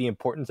underestimate the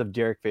importance of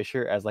Derek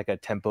Fisher as like a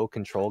tempo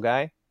control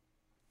guy,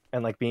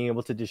 and like being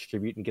able to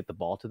distribute and get the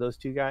ball to those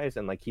 2 guys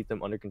and like keep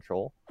them under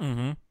control,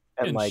 and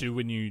like shoot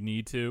when you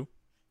need to.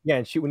 Yeah,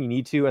 and shoot when you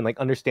need to, and like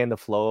understand the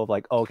flow of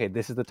like, oh, okay,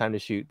 this is the time to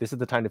shoot, this is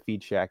the time to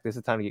feed Shaq, this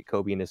is the time to get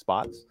Kobe in his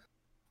spots.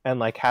 And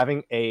like,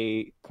 having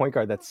a point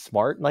guard that's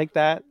smart like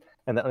that,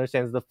 and that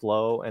understands the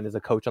flow and is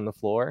a coach on the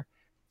floor,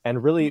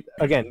 and really,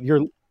 again, your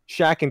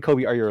Shaq and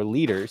Kobe are your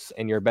leaders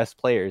and your best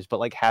players, but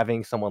like,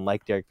 having someone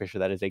like Derek Fisher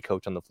that is a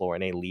coach on the floor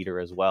and a leader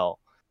as well,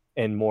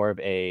 in more of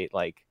a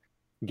like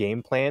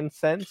game plan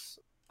sense,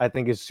 I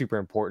think is super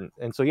important.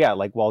 And so yeah,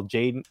 like, while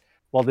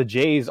the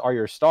Jays are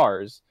your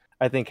stars,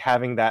 I think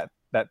having that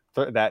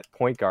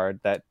point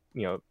guard that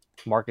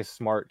Marcus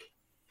Smart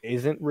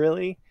isn't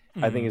really.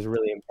 I think is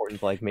really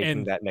important to like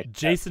making that next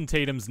Jason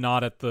step. Tatum's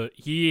not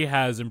he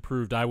has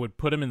improved. I would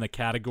put him in the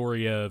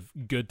category of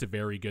good to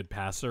very good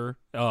passer,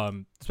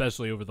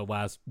 especially over the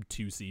last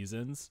 2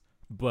 seasons.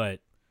 But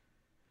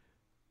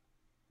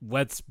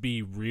let's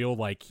be real,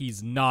 like,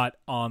 he's not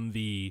on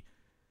the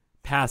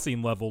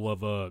passing level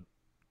of a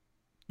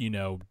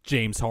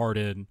James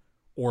Harden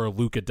or a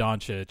Luka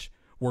Doncic,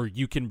 where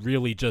you can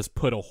really just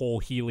put a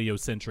whole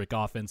heliocentric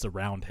offense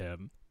around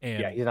him.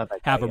 And he's not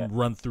that guy have him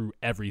run through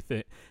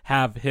everything.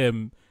 Have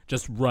him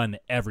just run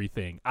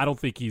everything. I don't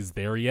think he's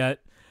there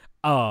yet.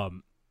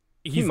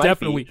 He's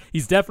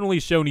definitely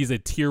shown he's a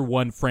tier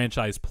 1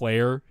 franchise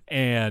player,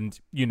 and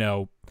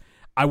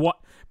I want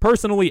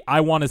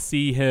to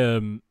see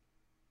him.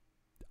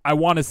 I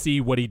want to see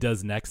what he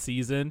does next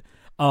season.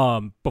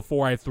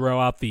 Before I throw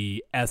out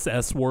the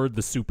SS word,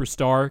 the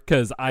superstar,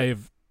 because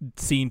I've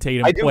seen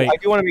Tatum play. I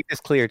do want to make this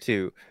clear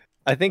too.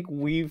 I think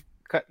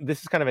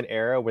this is kind of an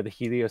era where the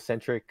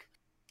heliocentric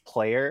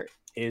player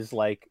is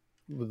like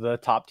the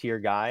top tier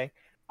guy.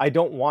 I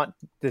don't want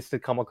this to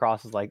come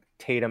across as like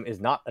Tatum is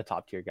not a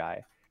top tier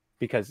guy,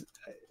 because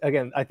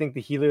again, I think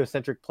the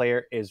heliocentric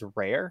player is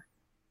rare,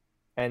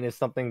 and is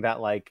something that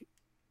like,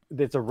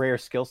 it's a rare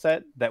skill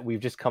set that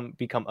we've just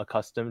become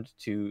accustomed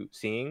to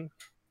seeing,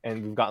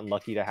 and we've gotten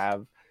lucky to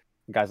have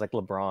guys like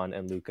LeBron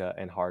and Luka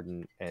and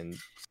Harden and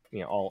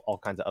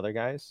all kinds of other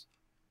guys,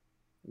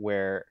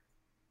 where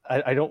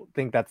I don't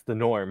think that's the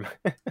norm.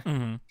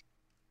 Mm-hmm.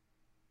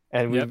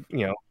 And we've,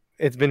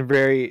 it's been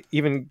very,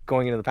 even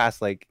going into the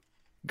past, like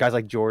guys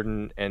like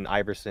Jordan and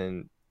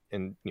Iverson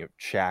and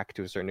Shaq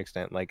to a certain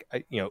extent, like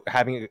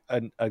having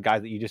a guy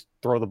that you just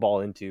throw the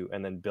ball into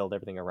and then build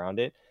everything around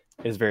it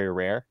is very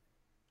rare.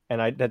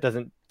 And I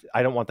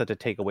don't want that to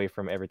take away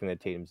from everything that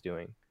Tatum's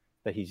doing.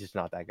 That he's just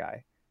not that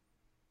guy.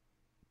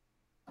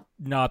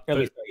 Not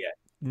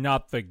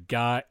the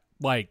guy.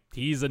 Like,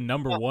 he's a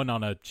number one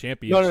on a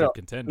championship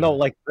contender. No,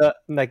 like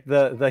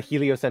the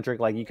heliocentric,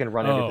 like you can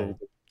run everything.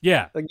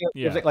 Yeah.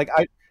 Like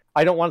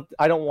I don't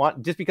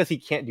want just because he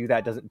can't do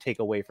that doesn't take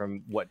away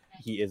from what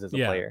he is as a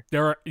player.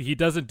 He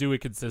doesn't do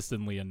it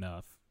consistently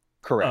enough.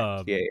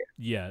 Correct.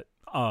 Yeah.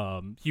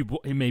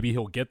 Maybe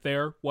he'll get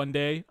there one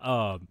day.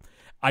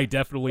 I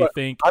definitely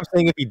think. I'm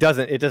saying if he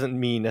doesn't, it doesn't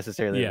mean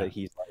necessarily that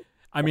he's like.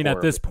 I mean,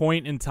 at this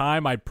point in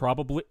time, I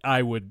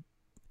would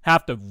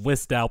have to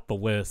list out the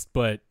list,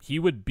 but he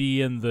would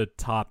be in the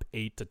top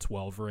 8 to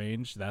 12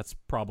 range. That's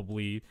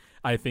probably,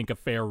 I think, a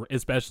fair,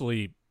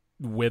 especially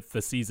with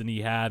the season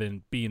he had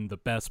and being the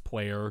best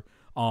player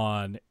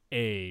on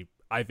I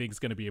think is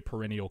going to be a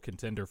perennial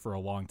contender for a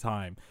long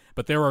time.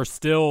 But there are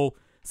still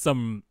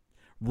some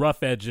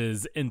rough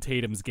edges in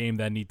Tatum's game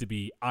that need to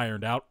be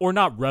ironed out, or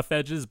not rough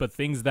edges, but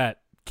things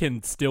that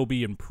can still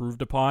be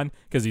improved upon,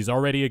 because he's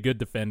already a good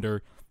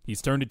defender.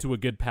 He's turned into a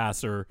good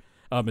passer,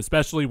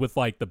 especially with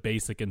like the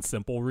basic and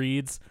simple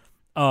reads.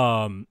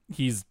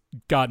 He's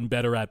gotten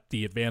better at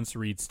the advanced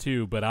reads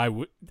too, but I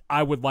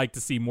would like to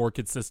see more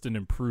consistent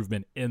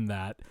improvement in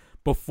that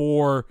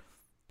before,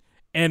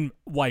 and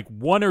like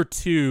one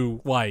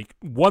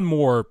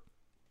more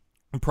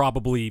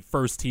probably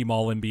first team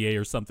All NBA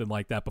or something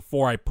like that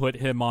before I put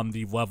him on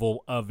the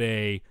level of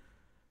in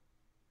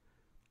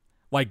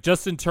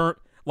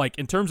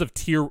terms of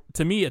to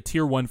me, a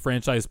tier 1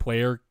 franchise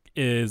player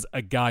is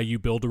a guy you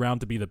build around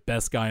to be the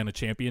best guy on a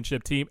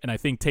championship team, and I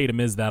think Tatum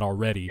is that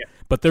already. Yeah.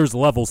 But there's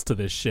levels to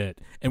this shit,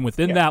 and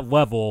within that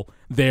level,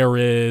 there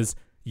is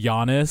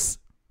Giannis,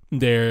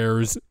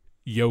 there's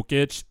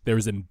Jokic,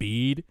 there's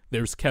Embiid,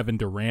 there's Kevin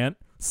Durant,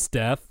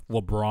 Steph,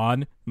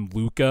 LeBron,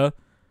 Luka,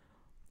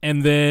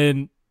 and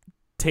then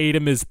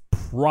Tatum is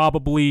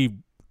probably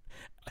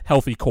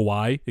healthy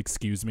Kawhi,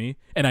 excuse me,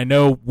 and I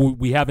know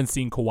we haven't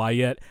seen Kawhi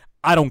yet.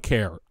 I don't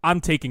care.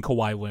 I'm taking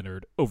Kawhi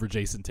Leonard over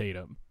Jason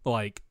Tatum.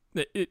 Like,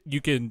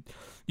 you could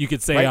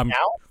say right I'm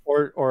now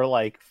or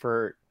like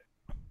for,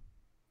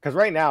 because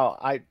right now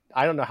I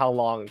don't know how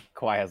long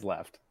Kawhi has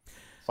left,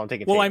 so I'm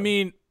taking. Well, Tatum. I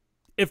mean,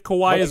 if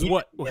Kawhi is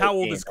how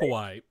old is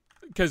Kawhi?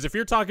 Because if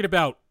you're talking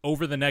about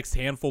over the next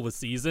handful of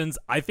seasons,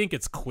 I think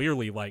it's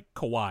clearly like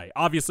Kawhi.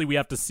 Obviously, we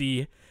have to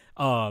see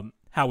how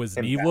his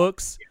knee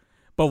looks,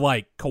 but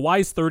like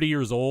Kawhi's 30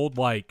 years old.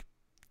 Like,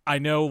 I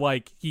know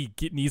like he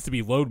needs to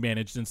be load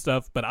managed and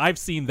stuff, but I've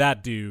seen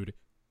that dude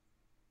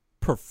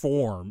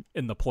perform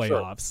in the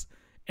playoffs. Sure.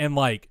 And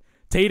like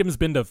Tatum's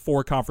been to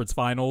 4 conference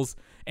finals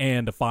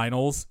and a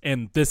finals,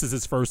 and this is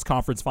his first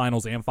conference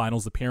finals and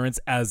finals appearance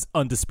as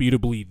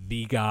undisputably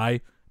the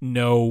guy.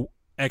 No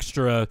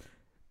extra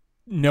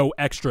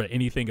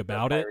anything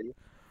about it.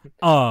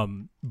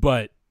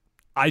 But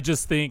I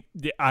just think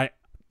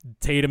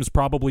Tatum's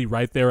probably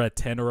right there at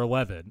 10 or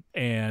 11,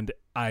 and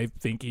I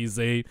think he is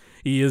a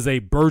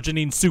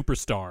burgeoning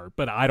superstar,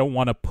 but I don't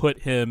want to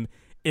put him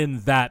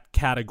in that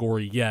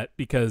category yet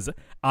because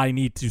I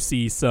need to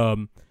see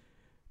some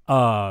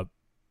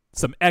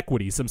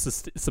equity, some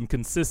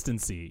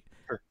consistency.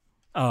 Sure.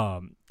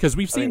 Because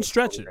we've seen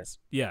stretches.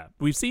 Yeah,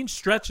 we've seen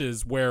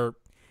stretches where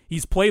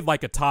he's played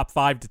like a top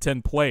 5 to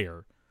 10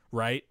 player,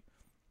 right?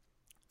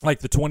 Like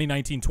the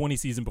 2019-20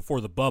 season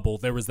before the bubble,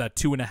 there was that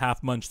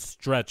 2.5 month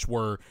stretch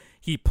where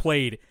he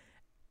played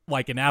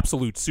like an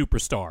absolute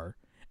superstar.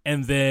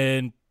 And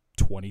then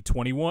the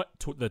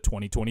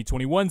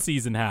 2020-21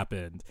 season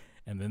happened.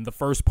 And then the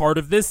first part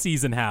of this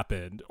season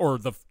happened, or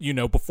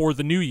before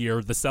the new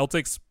year, the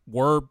Celtics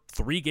were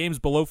 3 games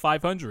below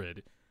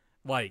 500.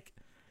 Like,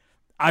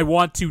 I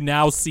want to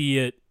now see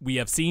it. We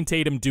have seen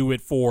Tatum do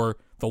it for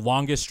the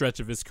longest stretch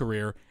of his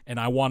career, and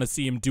I want to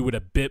see him do it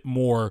a bit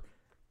more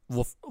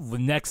the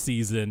next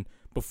season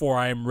before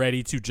I am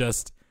ready to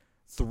just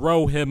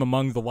throw him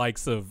among the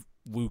likes of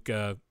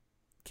Luka,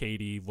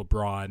 KD,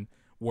 LeBron,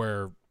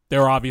 where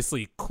they're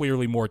obviously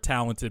clearly more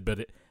talented,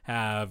 but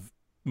have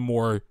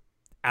more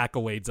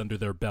accolades under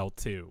their belt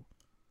too,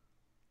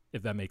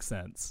 if that makes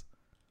sense.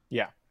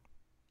 Yeah.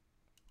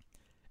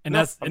 And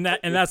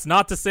that's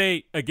not to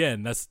say,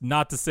 again, that's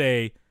not to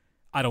say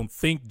I don't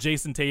think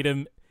Jason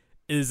Tatum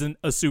isn't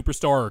a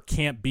superstar or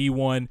can't be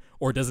one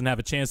or doesn't have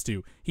a chance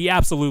to. He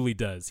absolutely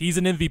does. He's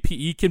an MVP.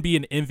 He can be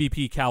an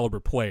MVP caliber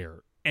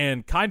player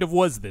and kind of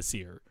was this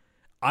year.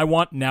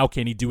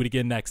 Can he do it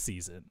again next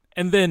season?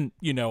 And then,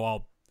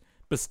 I'll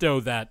bestow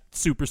that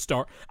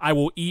superstar. I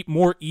will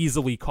more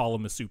easily call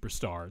him a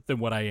superstar than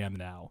what I am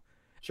now.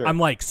 Sure. I'm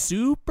like,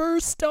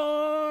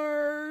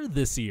 superstar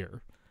this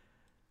year.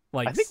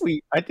 Like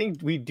I think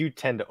we do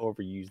tend to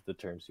overuse the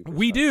term superstar.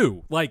 We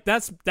do. Like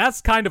that's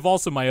kind of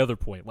also my other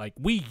point. Like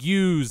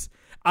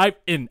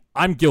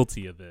I'm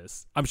guilty of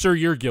this. I'm sure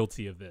you're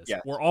guilty of this.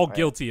 Yes, We're all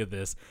guilty of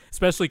this,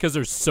 especially because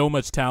there's so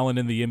much talent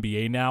in the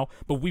NBA now.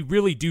 But we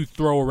really do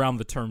throw around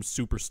the term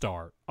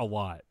superstar a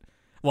lot.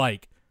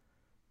 Like,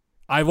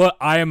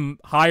 I am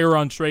higher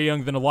on Trae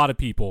Young than a lot of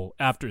people.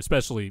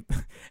 Especially,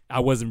 I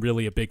wasn't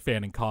really a big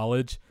fan in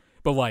college.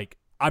 But like,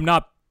 I'm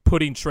not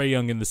putting Trae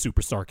Young in the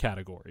superstar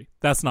category.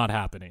 That's not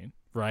happening,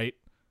 right?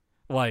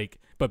 Like,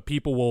 but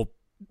people will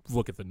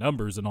look at the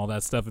numbers and all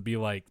that stuff and be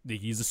like,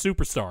 he's a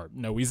superstar.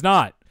 No, he's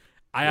not.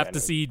 I have to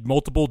see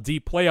multiple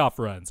deep playoff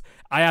runs.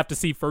 I have to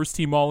see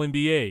first-team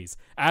All-NBAs.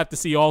 I have to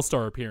see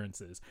All-Star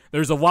appearances.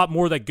 There's a lot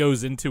more that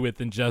goes into it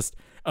than just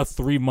a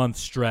 3-month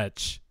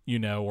stretch,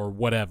 or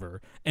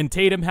whatever. And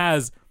Tatum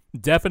has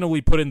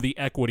definitely put in the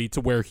equity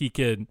to where he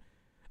can.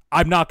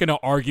 I'm not going to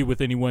argue with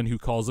anyone who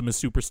calls him a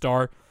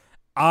superstar.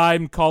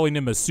 I'm calling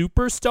him a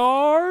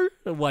superstar,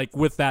 like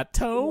with that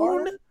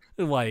tone.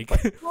 Like,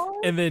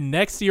 and then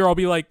next year I'll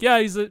be like,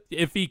 yeah,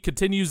 if he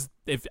continues,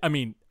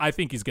 I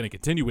think he's going to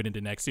continue it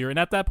into next year. And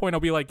at that point I'll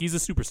be like, he's a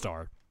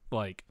superstar.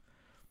 Like,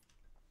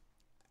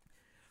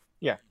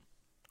 yeah.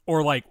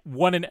 Or like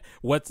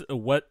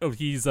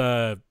he's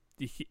I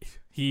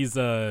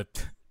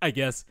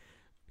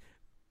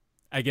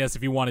guess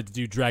if you wanted to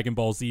do Dragon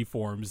Ball Z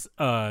forms,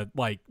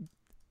 like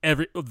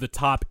the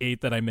top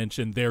 8 that I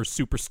mentioned, they're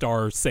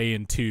superstar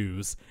Saiyan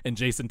 2s, and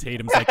Jason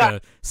Tatum's like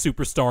a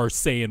superstar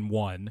Saiyan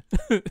 1.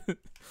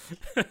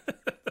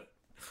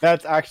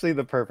 That's actually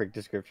the perfect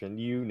description.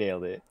 You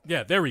nailed it.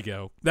 Yeah, there we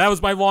go. That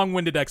was my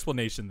long-winded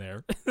explanation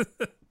there.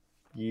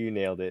 You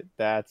nailed it.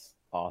 That's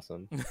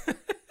awesome.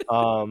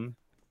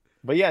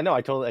 But yeah, no,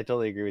 I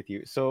totally agree with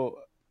you. So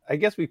I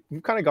guess we've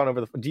kind of gone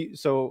over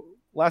so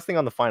last thing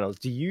on the finals.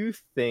 Do you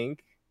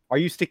think, are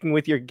you sticking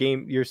with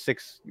your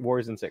 6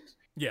 Warriors in 6?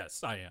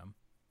 Yes, I am.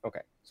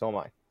 Okay, so am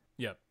I.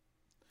 Yep.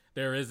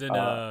 There isn't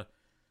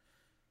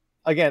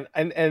again,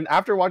 and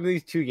after watching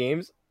these 2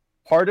 games,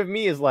 part of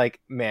me is like,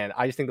 man,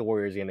 I just think the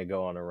Warriors are going to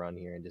go on a run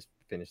here and just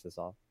finish this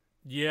off.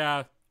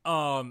 Yeah.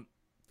 I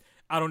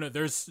don't know.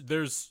 There's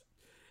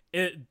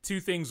two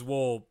things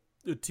will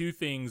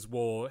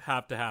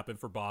have to happen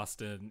for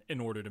Boston in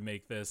order to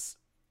make this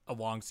a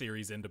long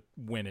series and to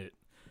win it.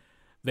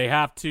 They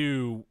have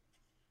to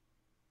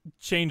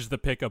change the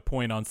pickup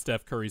point on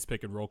Steph Curry's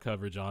pick and roll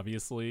coverage,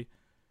 obviously.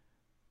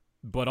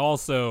 But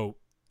also,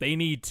 they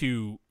need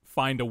to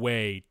find a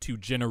way to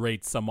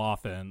generate some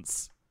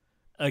offense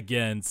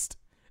against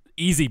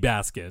easy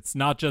baskets,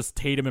 not just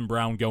Tatum and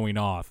Brown going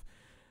off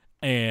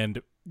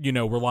and,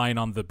 relying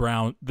on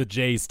the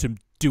Jays to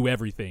do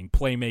everything,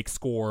 play, make,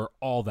 score,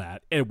 all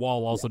that, and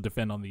while also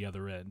defend on the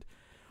other end.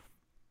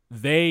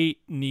 They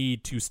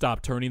need to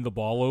stop turning the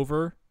ball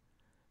over.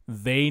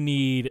 They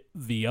need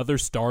the other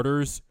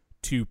starters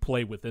to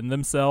play within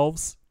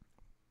themselves.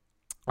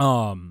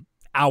 Al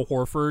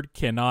Horford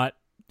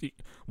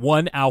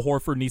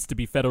needs to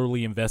be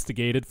federally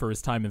investigated for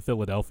his time in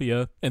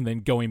Philadelphia and then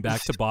going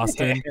back to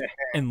Boston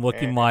and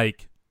looking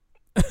like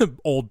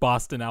old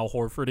Boston Al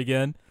Horford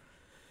again.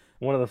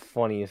 One of the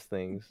funniest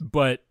things.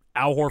 But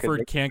Al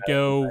Horford can't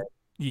go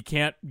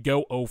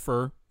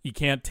 0-for. He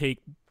can't take,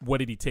 what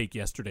did he take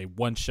yesterday?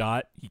 1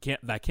 shot.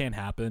 That can't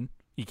happen.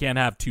 He can't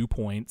have 2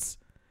 points.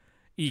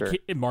 Sure.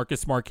 Marcus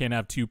Smart can't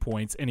have 2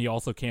 points, and he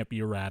also can't be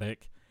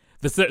erratic.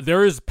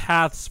 There is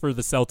paths for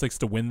the Celtics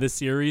to win this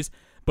series,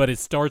 but it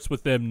starts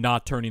with them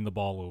not turning the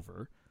ball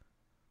over.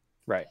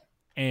 Right.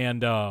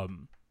 And the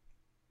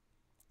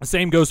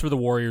same goes for the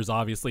Warriors,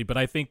 obviously, but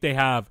I think they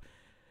have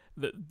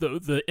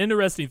the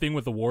interesting thing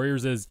with the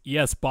Warriors is,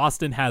 yes,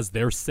 Boston has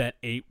their set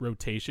 8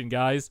 rotation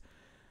guys,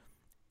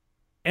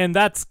 and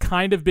that's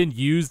kind of been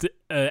used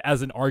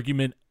as an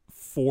argument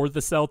for the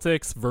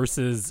Celtics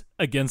versus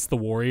against the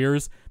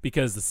Warriors,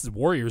 because the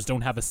Warriors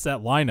don't have a set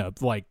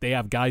lineup. Like, they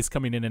have guys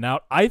coming in and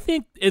out. I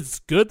think it's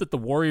good that the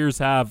Warriors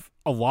have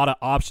a lot of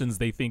options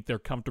they think they're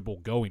comfortable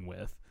going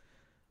with.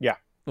 Yeah,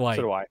 like,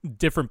 so do I.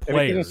 Different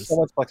players. There's so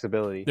much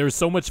flexibility. There's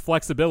so much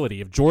flexibility.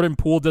 If Jordan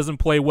Poole doesn't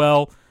play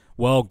well,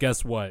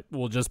 guess what?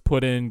 We'll just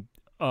put in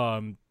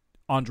Andre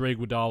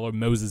Iguodala,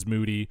 Moses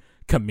Moody,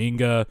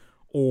 Kuminga,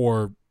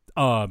 or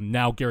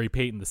now Gary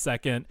Payton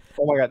II.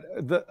 Oh my God!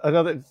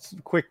 Another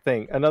quick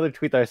thing. Another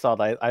tweet that I saw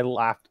that I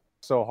laughed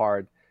so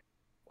hard.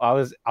 I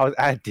was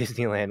at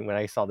Disneyland when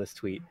I saw this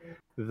tweet.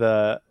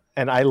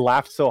 And I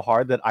laughed so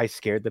hard that I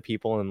scared the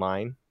people in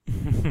line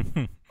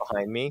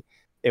behind me.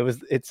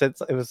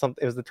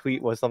 The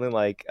tweet was something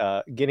like,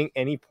 getting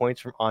any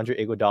points from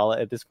Andre Iguodala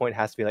at this point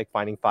has to be like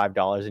finding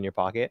 $5 in your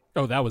pocket.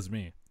 Oh, that was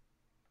me.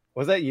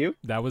 Was that you?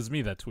 That was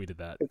me that tweeted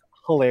that. It's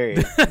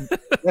hilarious.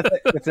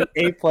 It's an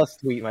A+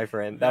 tweet, my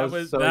friend. That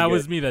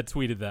was me that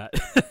tweeted that.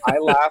 I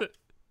laughed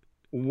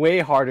way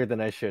harder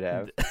than I should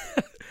have.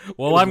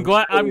 Well, I'm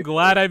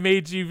glad I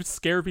made you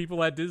scare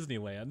people at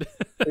Disneyland.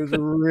 It was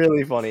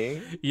really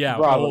funny. Yeah,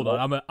 hold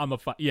on.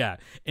 Yeah.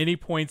 Any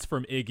points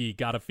from Iggy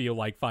gotta feel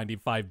like finding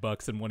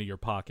 $5 in one of your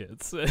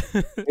pockets.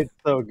 It's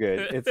so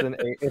good. It's an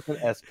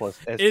S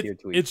tier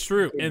tweet. It's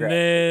true. And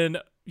then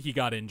he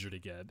got injured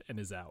again and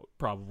is out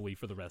probably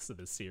for the rest of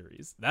this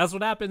series. That's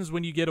what happens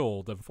when you get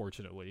old,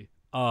 unfortunately.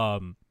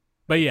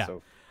 But yeah.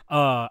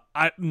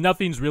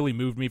 Nothing's really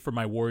moved me for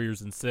my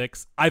Warriors in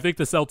 6. I think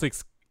the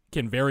Celtics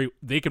can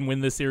win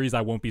this series.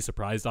 I won't be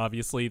surprised,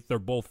 obviously. They're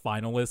both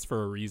finalists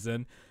for a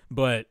reason.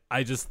 But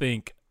I just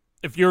think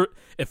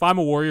if I'm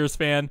a Warriors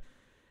fan,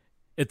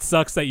 it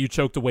sucks that you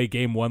choked away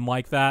game 1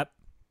 like that,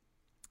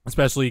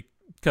 especially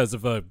because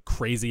of a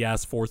crazy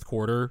ass fourth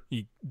quarter.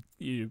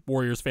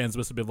 Warriors fans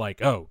must have been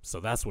like, oh, so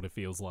that's what it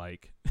feels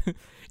like.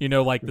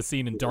 Like the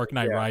scene in Dark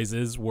Knight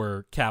Rises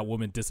where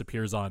Catwoman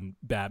disappears on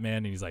Batman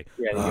and he's like,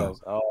 he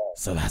goes,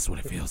 so that's what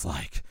it feels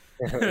like.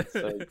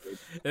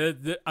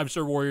 I'm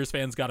sure Warriors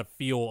fans got to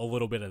feel a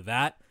little bit of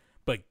that,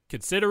 but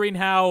considering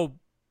how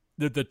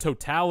the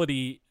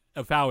totality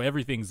of how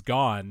everything's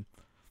gone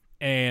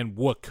and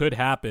what could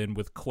happen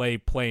with Clay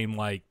playing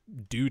like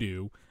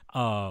doo-doo,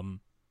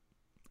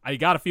 I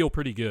got to feel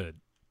pretty good.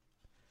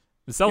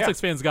 The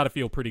Celtics fans got to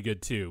feel pretty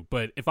good too,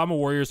 but if I'm a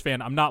Warriors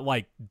fan, I'm not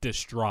like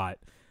distraught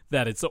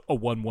that it's a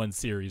 1-1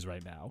 series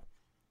right now.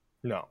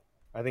 No.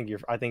 I think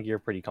you're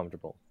pretty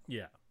comfortable.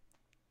 Yeah.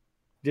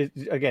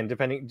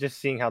 Just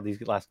seeing how these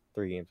last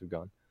 3 games have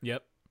gone.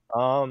 Yep.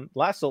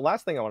 Last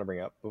thing I want to bring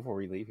up before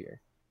we leave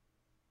here.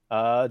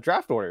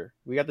 Draft order.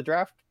 We got the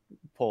draft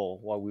poll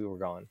while we were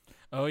gone.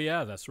 Oh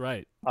yeah, that's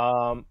right.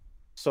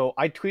 So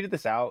I tweeted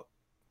this out,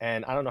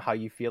 and I don't know how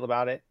you feel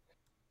about it.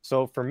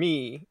 So for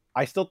me,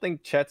 I still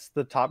think Chet's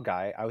the top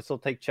guy. I would still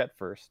take Chet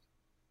first.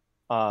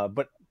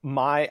 But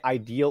my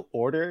ideal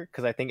order,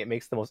 because I think it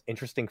makes the most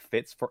interesting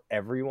fits for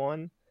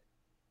everyone,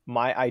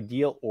 my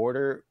ideal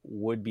order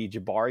would be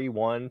Jabari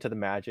 1 to the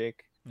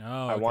Magic.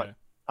 Oh, okay.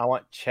 I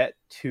want Chet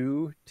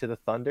 2 to the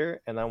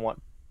Thunder, and I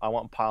want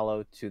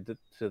Paolo to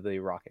the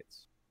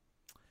Rockets.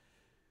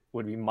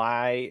 Would be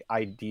my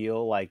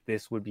ideal. Like,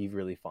 this would be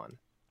really fun.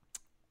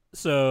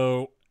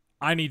 So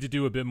I need to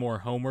do a bit more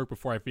homework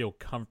before I feel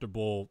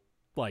comfortable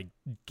like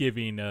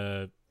giving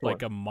a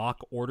mock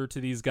order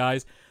to these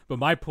guys. But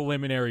my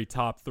preliminary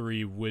top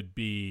 3 would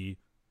be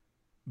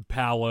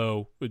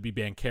Paolo, would be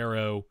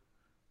Banchero,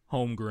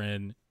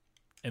 Holmgren,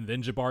 and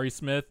then Jabari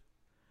Smith.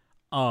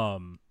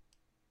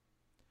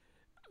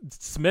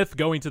 Smith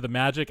going to the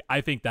Magic, I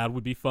think that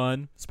would be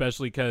fun,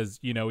 especially because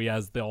he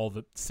has all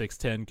the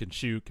 6'10", can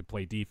shoot, can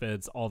play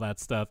defense, all that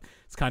stuff.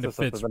 It's kind of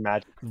fits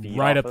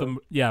right up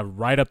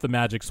the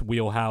Magic's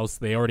wheelhouse.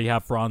 They already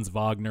have Franz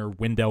Wagner,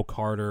 Wendell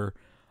Carter.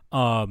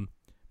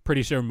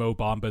 Pretty sure Mo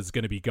Bamba is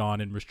going to be gone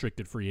in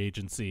restricted free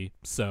agency.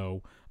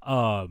 So,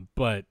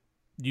 but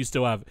you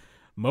still have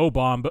Mo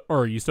Bamba,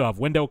 or you still have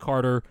Wendell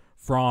Carter,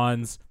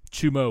 Franz,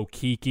 Chuma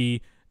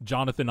Okeke,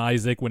 Jonathan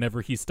Isaac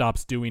whenever he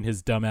stops doing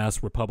his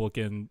dumbass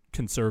Republican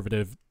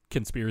conservative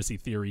conspiracy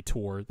theory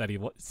tour that he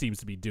seems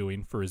to be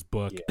doing for his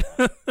book.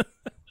 Yeah.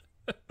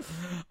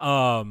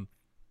 And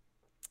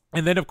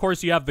then of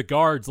course you have the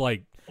guards.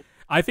 Like,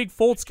 I think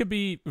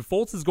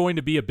Fultz is going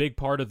to be a big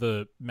part of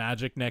the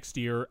Magic next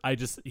year. I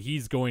think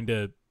he's going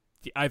to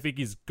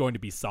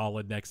be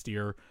solid next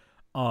year.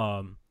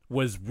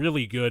 Was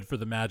really good for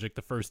the Magic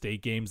the first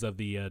 8 games of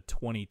the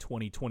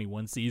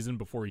 2020-21 season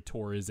before he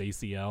tore his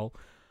ACL.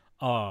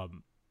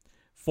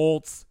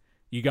 Fultz,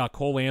 you got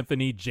Cole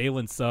Anthony,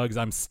 Jalen Suggs,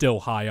 I'm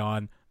still high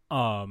on.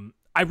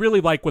 I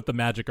really like what the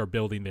Magic are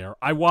building there.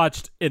 I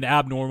watched an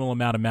abnormal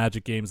amount of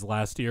Magic games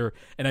last year,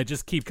 and I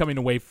just keep coming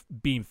away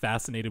being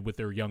fascinated with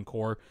their young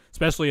core,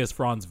 especially as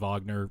Franz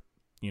Wagner,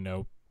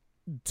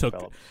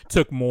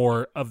 took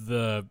more of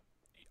the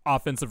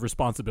offensive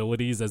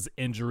responsibilities as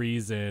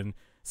injuries and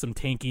some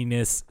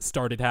tankiness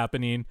started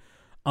happening.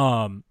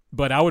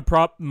 But I would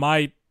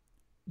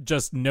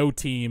just no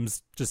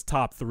teams, just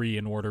top 3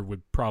 in order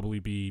would probably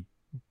be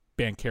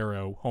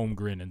Banchero,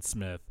 Holmgren, and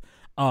Smith.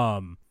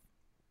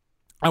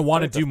 I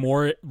want to do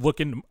more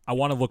I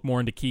want to look more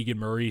into Keegan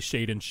Murray,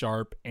 Shaedon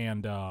Sharpe,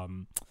 and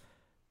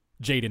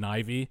Jaden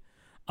Ivey.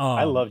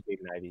 I love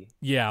Jaden Ivey.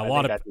 Yeah, I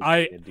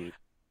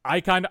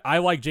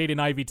like Jaden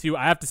Ivey too.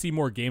 I have to see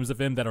more games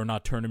of him that are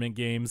not tournament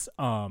games.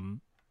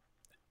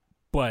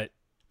 But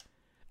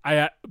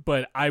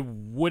I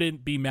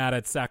wouldn't be mad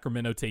at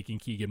Sacramento taking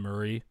Keegan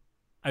Murray.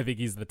 I think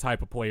he's the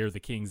type of player the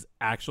Kings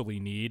actually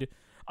need.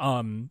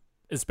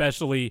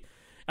 Especially,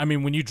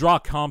 when you draw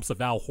comps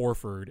of Al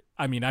Horford,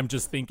 I'm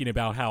just thinking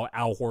about how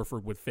Al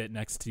Horford would fit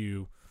next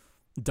to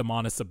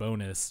Domantas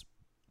Sabonis.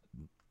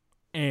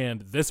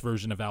 And this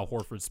version of Al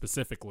Horford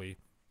specifically,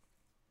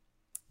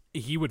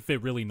 he would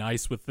fit really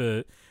nice with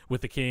the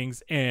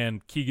Kings.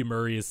 And Keegan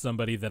Murray is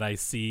somebody that I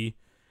see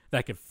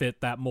that could fit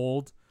that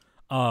mold.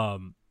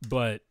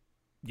 But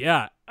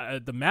yeah,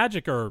 the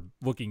Magic are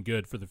looking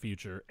good for the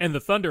future. And the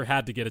Thunder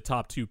had to get a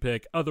top 2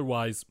 pick.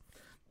 Otherwise,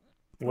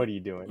 what are you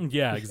doing?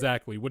 Yeah,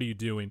 exactly. What are you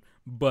doing?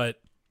 But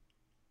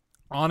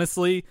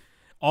honestly,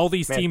 all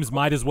these teams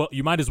might as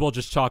well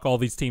just chalk all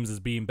these teams as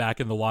being back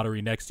in the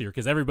lottery next year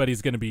because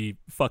everybody's going to be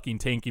fucking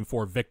tanking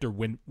for Victor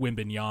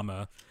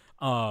Wembanyama.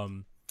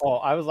 Oh,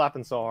 I was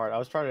laughing so hard. I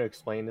was trying to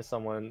explain to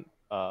someone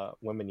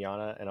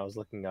Wembanyama, and I was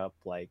looking up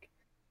like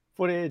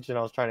footage, and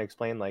I was trying to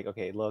explain like,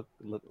 okay, look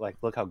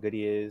how good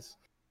he is,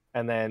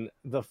 and then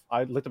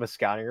I looked up a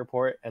scouting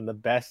report, and the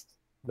best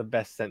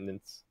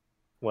sentence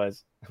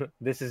was,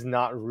 "This is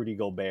not Rudy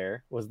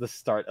Gobert," was the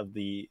start of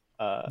the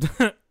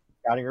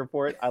scouting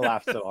report. I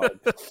laughed so hard.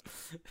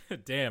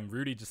 Damn,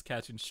 Rudy just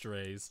catching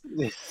strays.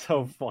 It's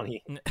so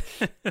funny.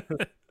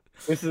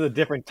 This is a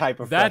different type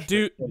of that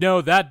dude.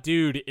 No, that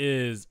dude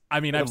is. I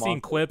mean, I've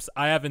seen clips.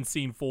 I haven't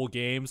seen full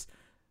games,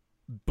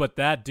 but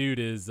that dude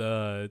is.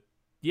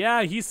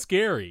 Yeah, he's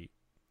scary.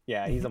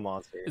 Yeah, he's a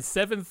monster.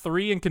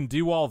 7'3" and can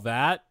do all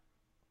that.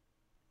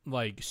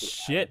 Like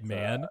shit,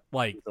 man.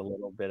 Like a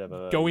little bit of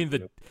a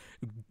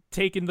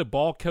taking the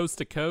ball coast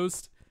to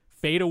coast,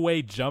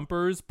 fadeaway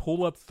jumpers,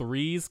 pull up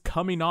threes,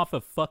 coming off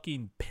of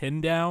fucking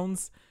pin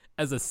downs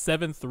as a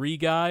 7'3"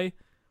 guy.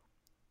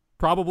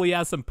 Probably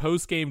has some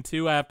post game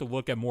too. I have to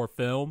look at more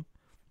film.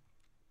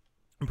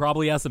 And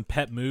probably has some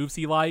pet moves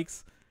he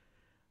likes.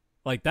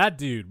 Like that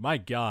dude, my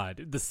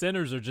God, the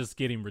centers are just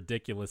getting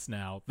ridiculous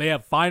now. They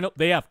have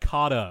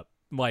caught up.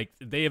 Like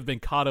they have been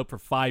caught up for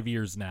 5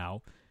 years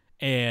now.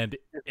 And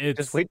it's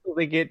just wait till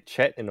they get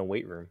Chet in a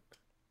weight room.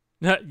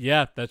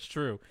 Yeah, that's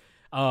true.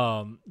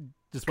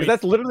 Just wait.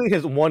 That's literally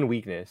his one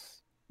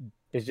weakness.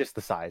 Is just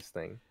the size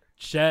thing.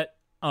 Chet,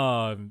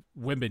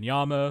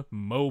 Wembanyama,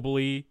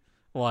 Mobley,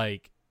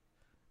 like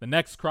the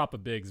next crop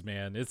of bigs,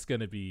 man. It's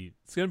gonna be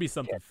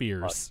something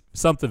fierce.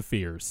 Something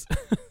fierce.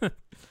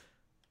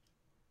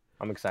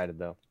 I'm excited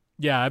though.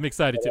 Yeah, I'm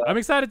excited too. I'm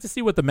excited to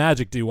see what the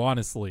Magic do,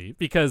 honestly,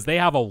 because they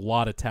have a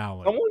lot of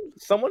talent.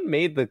 Someone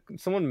made like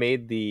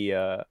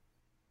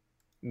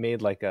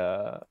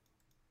a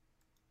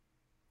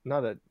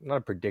not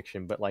a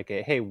prediction, but like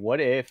a, hey,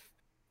 what if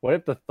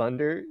the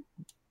Thunder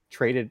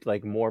traded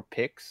like more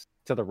picks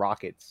to the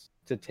Rockets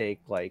to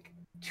take like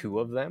 2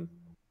 of them?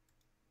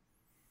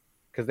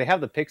 Because they have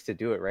the picks to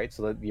do it, right?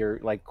 So that your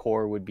like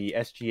core would be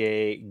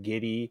SGA,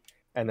 Giddey,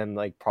 and then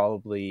like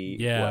probably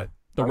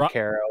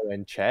Caro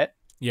and Chet.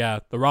 Yeah,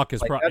 the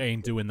Rockets like,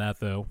 ain't doing that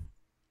though.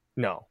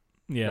 No.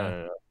 Yeah.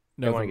 No.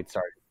 They want to get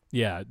started.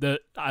 Yeah,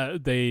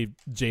 they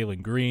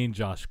Jalen Green,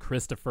 Josh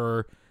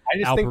Christopher,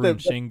 Alperen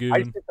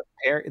Şengün.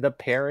 The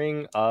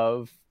pairing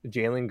of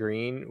Jalen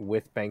Green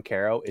with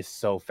Banchero is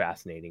so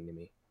fascinating to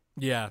me.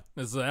 Yeah,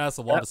 that's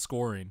a lot of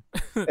scoring.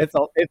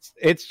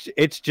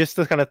 it's just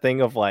the kind of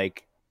thing of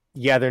like,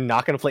 yeah, they're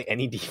not going to play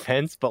any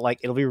defense, but like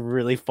it'll be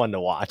really fun to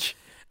watch.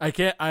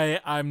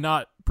 I'm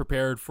not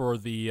prepared for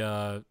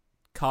the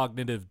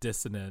cognitive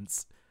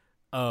dissonance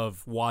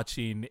of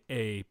watching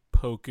a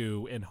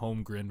Poku and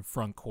Holmgren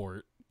front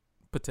court.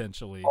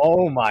 Potentially.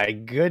 Oh my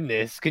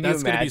goodness. Can you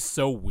imagine? That's going to be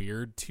so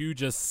weird. 2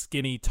 just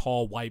skinny,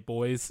 tall white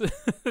boys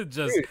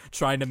just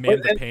trying to man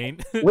the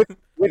paint.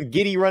 with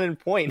Giddey running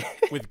point.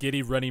 With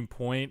Giddey running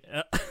point.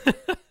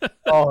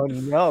 Oh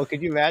no.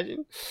 Could you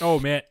imagine? Oh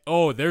man.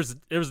 Oh, there's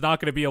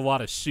not going to be a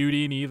lot of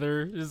shooting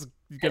either.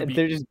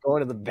 They're just going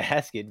to the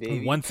basket,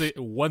 baby.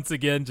 Once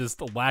again,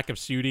 just a lack of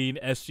shooting.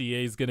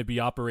 SGA is going to be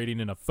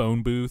operating in a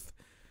phone booth.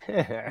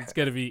 It's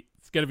going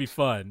to be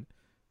fun.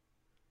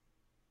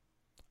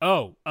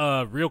 Oh,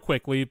 real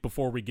quickly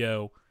before we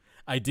go,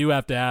 I do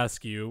have to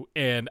ask you,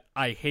 and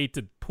I hate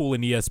to pull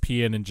an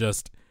ESPN and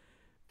just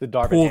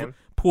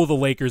pull the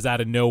Lakers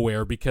out of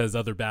nowhere because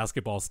other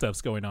basketball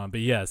stuff's going on. But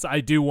yes, I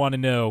do want to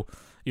know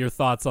your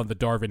thoughts on the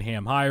Darvin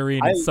Ham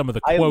hiring and some of the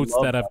quotes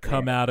that have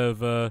come out of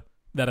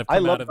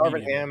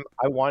Darvin Ham.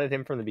 I wanted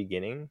him from the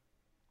beginning.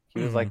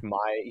 He was like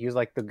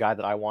the guy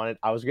that I wanted.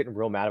 I was getting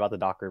real mad about the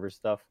Doc Rivers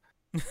stuff.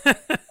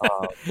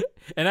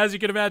 And as you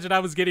can imagine, I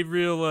was getting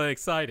real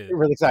excited.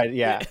 Really excited,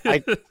 yeah.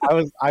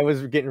 I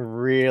was getting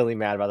really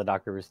mad about the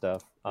Doc Rivers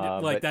stuff.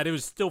 That it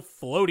was still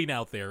floating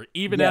out there,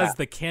 even as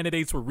the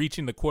candidates were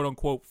reaching the quote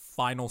unquote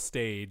final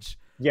stage.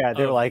 Yeah,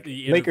 they're like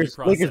Lakers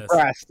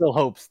brass still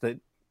hopes that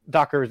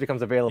Doc Rivers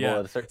becomes available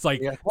at a certain. It's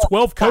like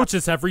 12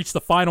 coaches have reached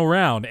the final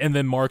round, and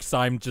then Mark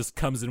Stein just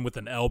comes in with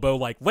an elbow,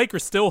 like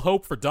Lakers still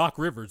hope for Doc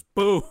Rivers.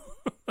 Boo.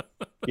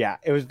 Yeah,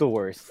 it was the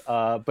worst.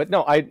 But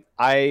no,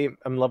 I'm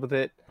in love with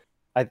it.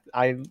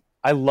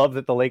 I love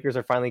that the Lakers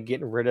are finally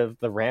getting rid of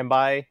the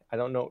Ramby. I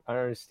don't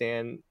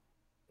understand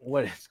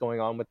what is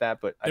going on with that,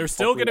 but they're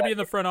still going to be in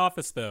the front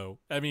office, though.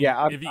 I mean,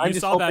 yeah, you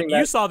saw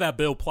that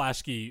Bill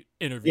Plaschke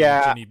interview.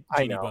 Yeah, Jeannie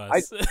I know.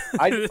 Buss.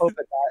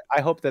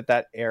 I hope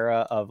that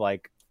era of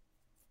like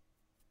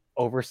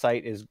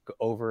oversight is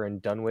over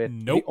and done with.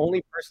 Nope.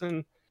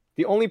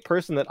 The only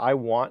person that I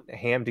want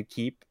Ham to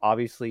keep,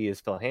 obviously,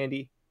 is Phil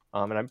Handy.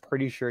 And I'm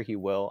pretty sure he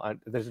will.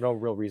 There's no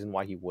real reason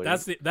why he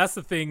wouldn't. That's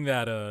the thing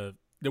that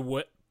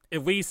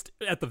at least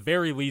at the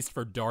very least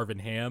for Darvin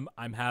Ham,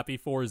 I'm happy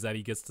for is that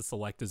he gets to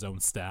select his own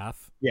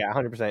staff. Yeah,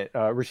 100%.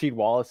 Rasheed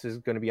Wallace is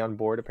going to be on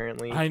board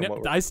apparently. I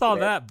know. I saw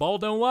that. Ball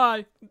don't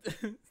lie.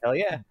 Hell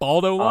yeah.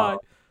 Ball don't lie.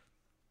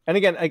 And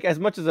again, like as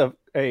much as a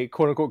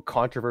quote unquote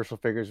controversial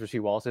figure as Rasheed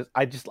Wallace is,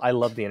 I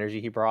love the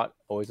energy he brought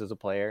always as a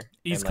player.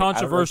 He's and,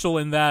 controversial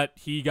in that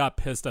he got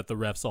pissed at the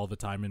refs all the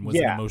time and was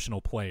an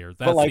emotional player.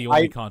 That's the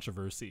only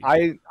controversy.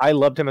 I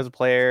loved him as a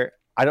player.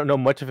 I don't know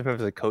much of him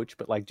as a coach,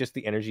 but like just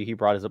the energy he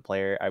brought as a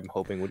player, I'm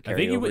hoping would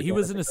carry over. I think he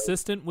was an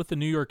assistant with the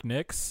New York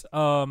Knicks.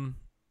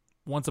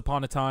 Once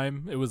upon a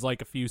time, it was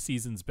like a few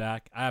seasons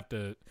back. I have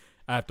to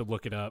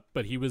look it up,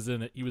 but he was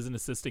an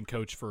assistant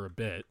coach for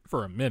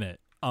a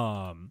minute.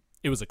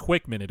 It was a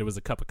quick minute. It was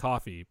a cup of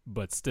coffee,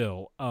 but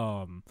still.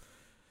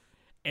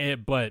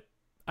 But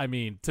I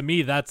mean, to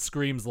me, that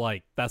screams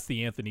like that's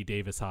the Anthony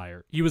Davis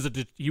hire. He was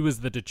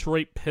the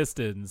Detroit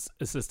Pistons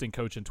assistant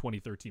coach in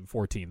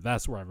 2013-14.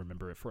 That's where I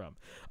remember it from.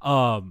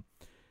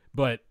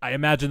 But I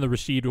imagine the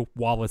Rasheed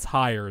Wallace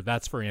hire,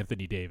 that's for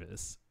Anthony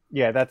Davis.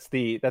 Yeah, that's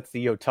the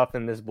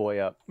toughen this boy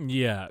up.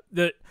 Yeah,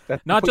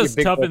 not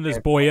just toughen this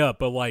boy up,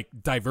 but like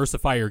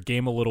diversify your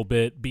game a little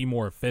bit, be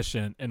more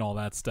efficient, and all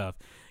that stuff.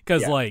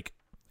 Because like,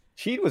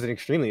 Sheed was an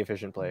extremely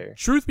efficient player.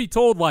 Truth be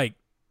told, like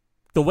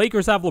the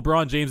Lakers have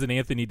LeBron James and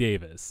Anthony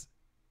Davis,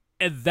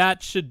 and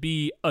that should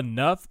be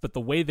enough. But the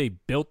way they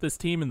built this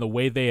team and the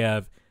way they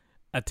have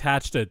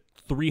attached a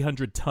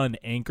 300-ton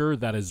anchor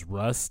that is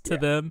Russ to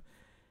them,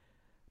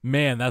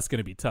 man, that's going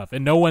to be tough.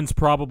 And no one's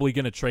probably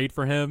going to trade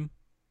for him.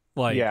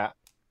 Like, yeah,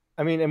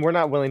 I mean, and we're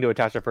not willing to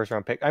attach a first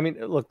round pick. I mean,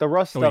 look, the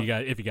Russ stuff.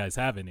 If you guys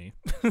have any,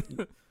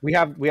 we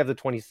have the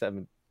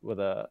 27 with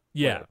a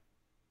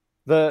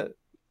The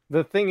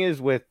thing is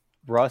with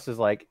Russ is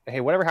like, hey,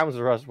 whatever happens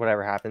with Russ,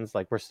 whatever happens,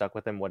 like we're stuck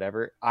with him,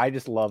 whatever. I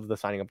just love the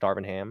signing up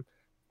Darvin Ham,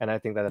 and I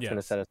think that's going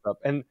to set us up.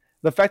 And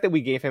the fact that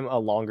we gave him a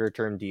longer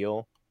term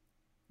deal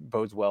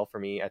bodes well for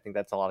me. I think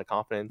that's a lot of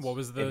confidence. What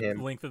was the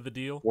length of the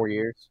deal? 4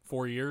 years.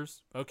 4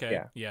 years?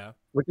 Okay. Yeah.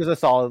 Which is a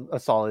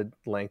solid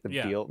length of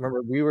deal.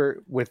 Remember, we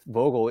were with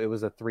Vogel, it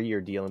was a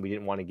 3-year deal, and we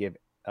didn't want to give.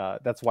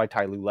 That's why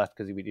Ty Lue left,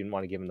 because we didn't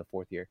want to give him the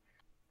 4th year.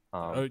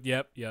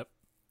 Yep.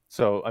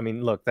 So I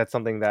mean, look, that's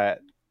something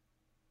that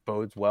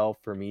bodes well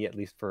for me, at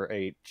least for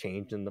a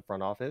change in the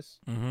front office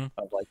of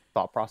like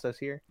thought process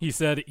here. He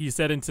said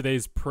in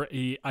today's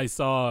I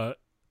saw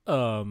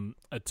a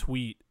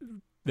tweet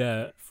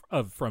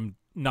from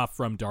not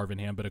from Darvin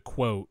Ham, but a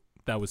quote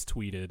that was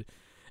tweeted,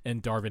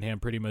 and Darvin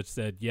Ham pretty much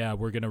said, yeah,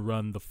 we're gonna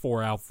run the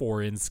 4 out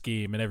 4 in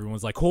scheme, and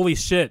everyone's like, holy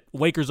shit,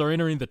 Lakers are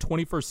entering the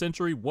 21st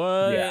century,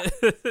 what?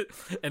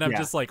 And I'm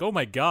just like, oh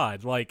my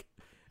god, like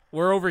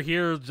we're over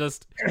here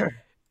just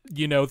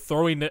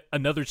throwing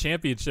another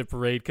championship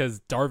parade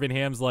because Darvin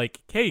Ham's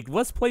like, hey,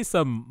 let's play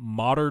some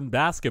modern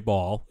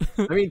basketball.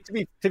 I mean,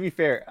 to be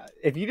fair,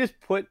 if you just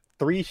put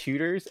 3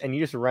 shooters and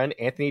you just run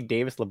Anthony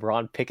Davis,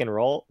 LeBron pick and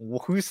roll,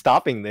 who's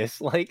stopping this?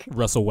 Like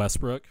Russell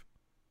Westbrook.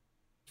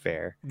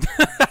 Fair.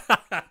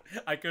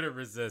 I couldn't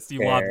resist.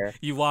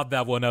 You lobbed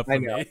that one up for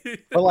me.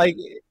 But like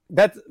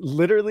that's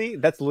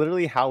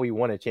literally how we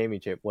won a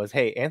championship was,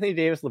 hey, Anthony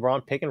Davis,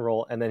 LeBron pick and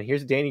roll, and then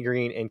here's Danny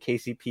Green and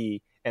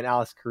KCP and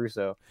Alex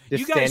Caruso.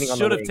 You guys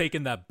should have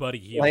taken that Buddy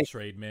Hield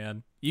trade,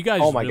 man. You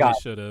guys really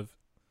should have.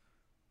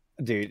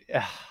 Dude,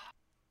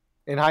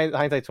 in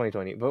hindsight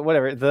 2020, but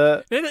whatever.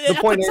 The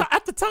point is,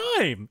 at the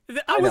time,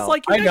 I was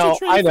like, I know.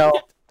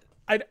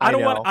 I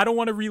don't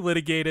want to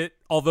relitigate it,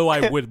 although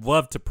I would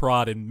love to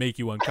prod and make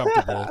you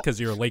uncomfortable because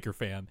you're a Laker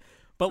fan.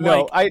 But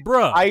I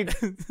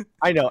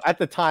know. At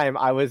the time,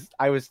 I was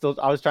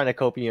trying to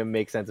cope and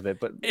make sense of it.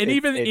 But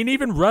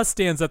even Russ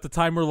stands at the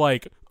time were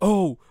like,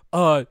 oh,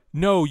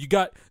 no, you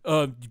got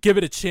give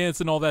it a chance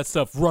and all that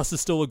stuff. Russ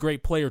is still a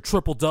great player.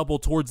 Triple double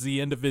towards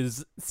the end of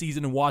his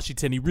season in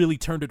Washington. He really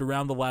turned it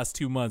around the last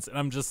 2 months, and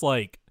I'm just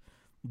like,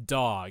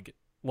 dog.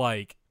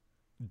 You're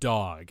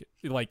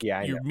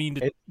mean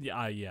to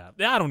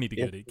I don't need to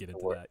get into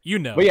that,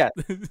 but yeah.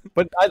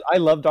 But I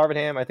love Darvin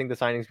Ham. I think the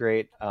signing's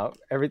great.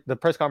 The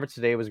press conference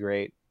today was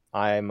great.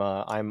 I'm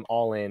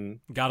all in.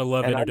 Gotta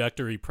love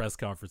introductory press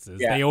conferences.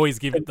 They always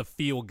give it the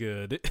feel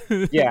good.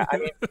 Yeah, I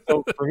mean,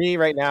 so for me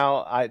right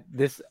now,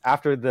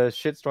 after the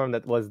shitstorm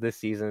that was this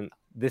season,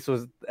 this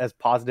was as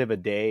positive a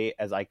day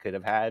as I could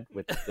have had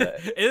with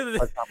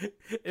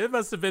it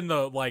must have been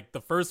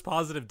the first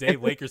positive day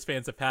Lakers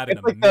fans have had in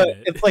a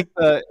minute. It's like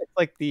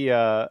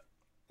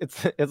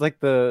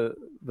the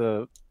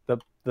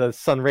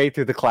sun ray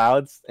through the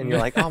clouds, and you're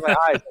like, oh my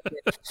eyes.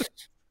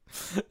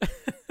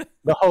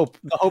 The hope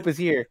is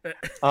here.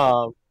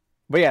 But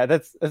yeah,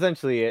 that's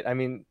essentially it. I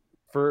mean,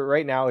 for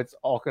right now, it's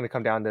all going to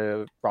come down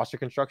to roster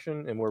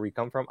construction and where we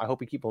come from. I hope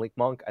we keep Malik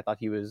Monk. I thought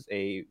he was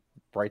a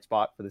bright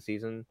spot for the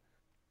season.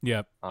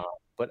 Yep.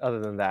 But other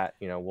than that,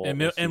 we'll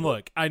and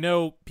look, I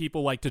know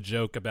people like to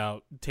joke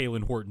about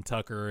Talen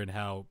Horton-Tucker and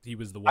how he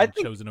was the one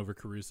chosen over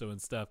Caruso and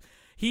stuff.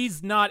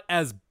 He's not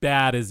as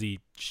bad as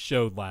he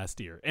showed last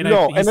year, and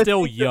he's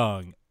still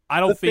young.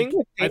 I think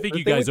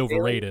you guys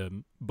overrate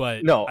him,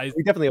 but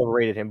we definitely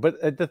overrated him.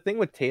 But the thing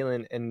with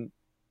Talen, and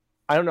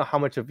I don't know how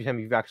much of him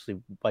you've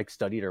actually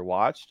studied or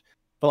watched,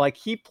 but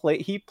he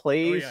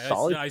plays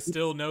solid. I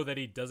still know that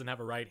he doesn't have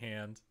a right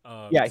hand.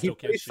 He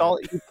plays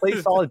solid. He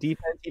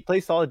plays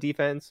solid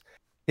defense.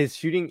 his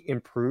shooting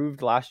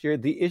improved last year.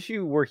 The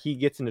issue where he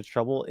gets into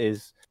trouble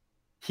is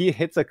he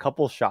hits a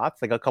couple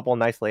shots, like a couple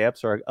nice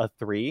layups or a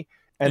three,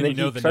 and then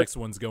the next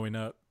one's going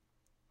up.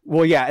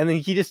 Well, yeah, and then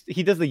he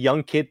does the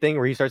young kid thing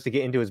where he starts to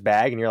get into his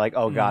bag, and you're like,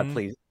 oh God,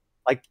 please,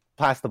 like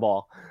pass the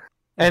ball.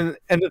 And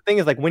the thing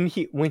is, like when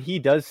he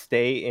does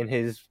stay in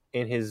his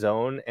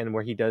zone and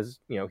where he does,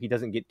 he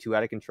doesn't get too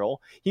out of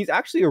control, he's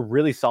actually a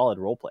really solid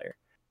role player.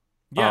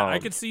 Yeah, I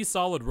could see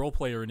solid role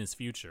player in his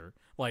future.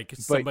 Like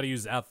somebody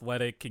who's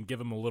athletic can give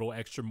him a little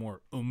extra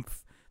more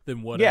oomph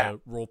than what a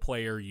role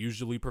player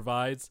usually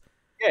provides.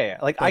 Yeah.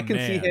 Like I can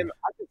see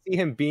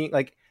him being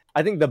like,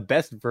 I think the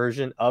best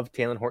version of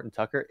Talen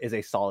Horton-Tucker is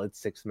a solid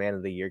 6th man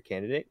of the year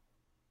candidate.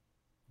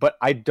 But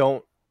I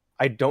don't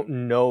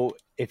know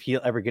if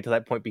he'll ever get to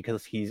that point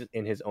because he's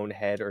in his own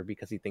head or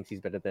because he thinks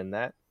he's better than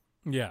that.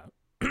 Yeah.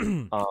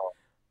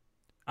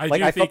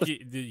 I think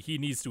he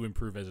needs to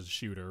improve as a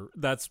shooter.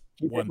 That's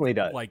one thing.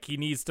 Does. Like he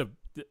needs to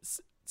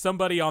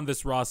somebody on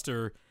this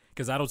roster,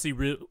 because I don't see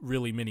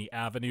really many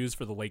avenues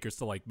for the Lakers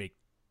to like make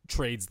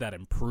trades that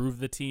improve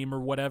the team or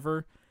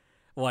whatever.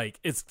 Like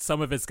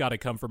some of it's got to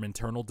come from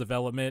internal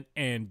development,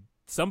 and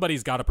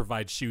somebody's got to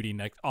provide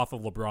shooting off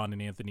of LeBron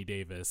and Anthony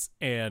Davis,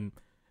 and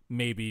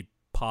maybe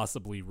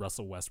possibly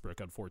Russell Westbrook,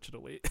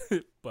 unfortunately.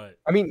 But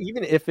I mean,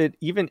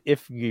 even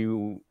if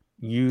you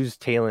use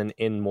Talen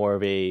in more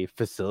of a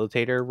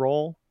facilitator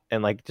role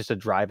and like just a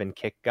drive and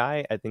kick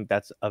guy, I think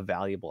that's a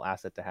valuable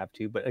asset to have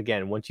too. But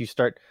again, once you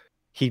start,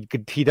 he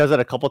does it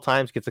a couple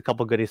times, gets a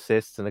couple good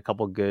assists and a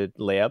couple good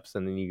layups,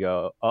 and then you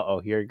go,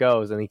 here it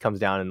goes, and he comes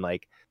down and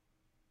like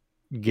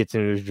gets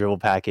into his dribble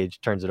package,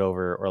 turns it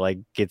over, or like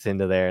gets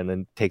into there and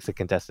then takes a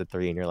contested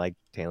three, and you're like,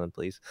 Talen,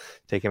 please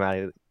get him out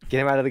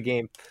of the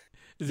game.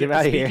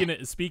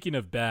 Speaking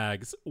of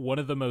bags, one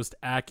of the most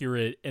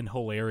accurate and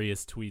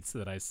hilarious tweets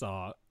that I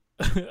saw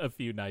a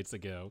few nights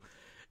ago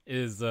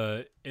is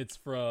it's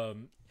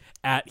from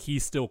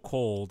 @He's Still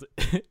Cold.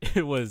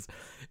 It was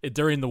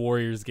during the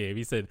Warriors game.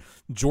 He said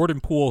Jordan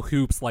Poole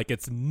hoops like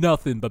it's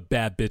nothing but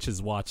bad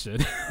bitches watching.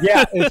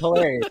 Yeah, it's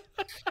hilarious.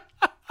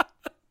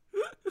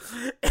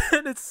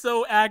 And it's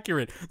so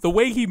accurate. The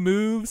way he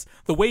moves,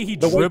 the way he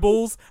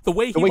dribbles, the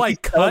way he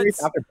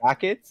cuts after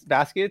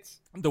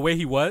baskets. The way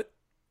he what?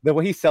 The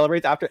way he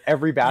celebrates after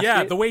every basket.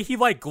 Yeah, the way he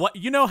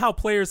how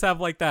players have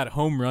like that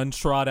home run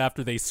trot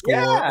after they score,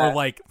 or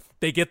like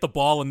they get the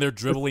ball and they're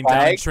dribbling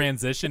down in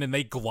transition and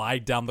they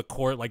glide down the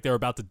court like they're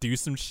about to do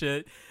some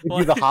shit. They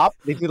do the hop.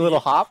 They do the little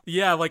hop.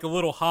 Yeah, like a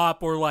little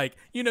hop, or like,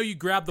 you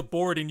grab the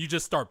board and you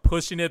just start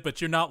pushing it, but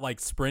you're not like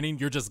sprinting.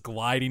 You're just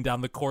gliding down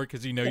the court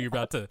because you're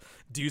about to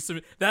do some.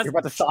 You're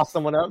about to sauce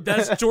someone up.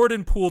 That's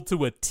Jordan Poole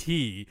to a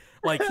T.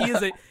 Like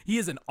he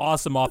is an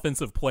awesome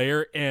offensive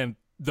player, and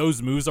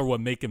those moves are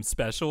what make him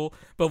special.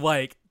 But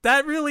like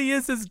that really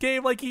is his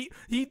game. Like he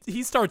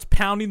starts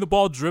pounding the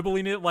ball,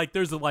 dribbling it like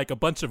there's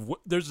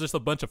just a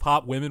bunch of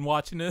hot women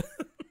watching it.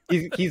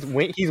 he's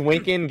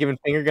winking, giving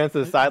finger guns to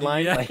the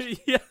sideline. Yeah,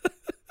 yeah.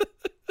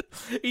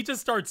 He just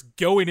starts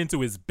going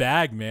into his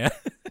bag, man.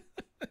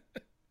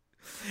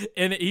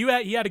 And he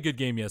had a good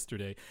game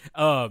yesterday.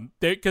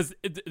 Because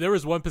there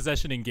was one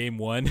possession in game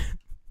 1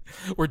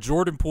 where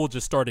Jordan Poole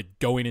just started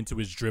going into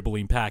his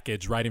dribbling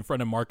package right in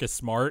front of Marcus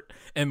Smart,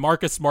 and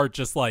Marcus Smart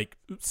just like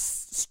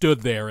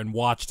stood there and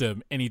watched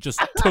him, and he just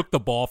took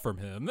the ball from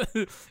him.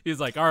 He's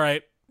like, all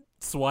right,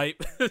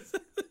 swipe.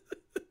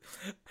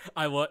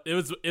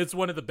 It's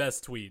one of the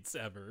best tweets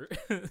ever.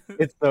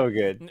 It's so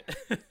good.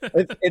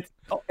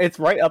 It's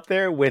right up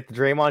there with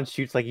Draymond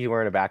shoots like he's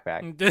wearing a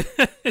backpack.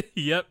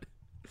 Yep.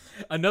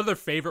 Another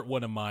favorite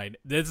one of mine,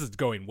 this is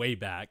going way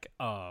back.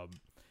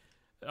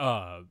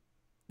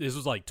 This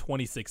was like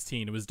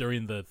 2016. It was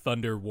during the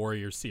Thunder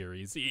Warriors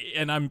series.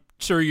 And I'm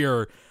sure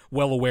you're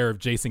well aware of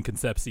Jason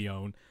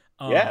Concepcion.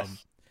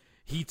 Yes.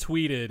 He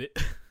tweeted,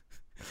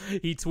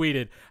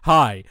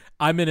 "Hi,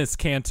 I'm Enes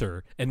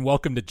Kanter, and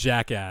welcome to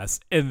Jackass."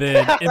 And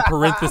then in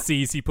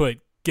parentheses, he put,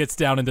 "gets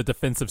down in the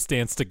defensive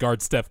stance to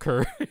guard Steph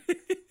Curry."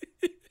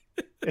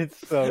 It's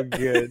so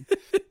good.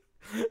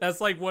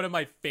 That's like one of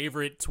my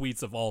favorite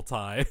tweets of all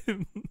time.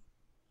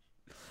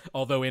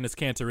 Although Enes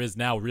Kanter is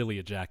now really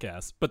a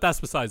jackass, but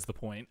that's besides the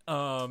point.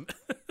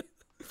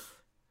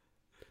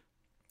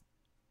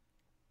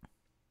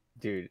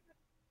 Dude,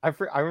 I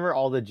remember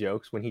all the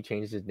jokes when he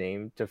changed his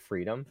name to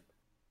Freedom,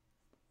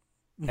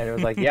 and it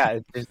was like, yeah,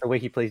 it's just the way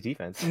he plays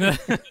defense.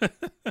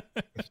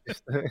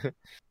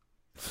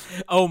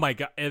 Oh my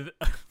god.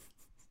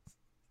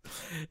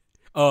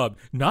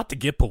 Not to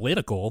get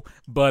political,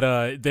 but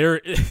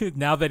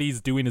now that he's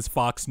doing his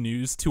Fox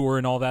News tour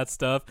and all that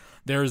stuff,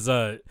 there's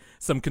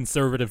some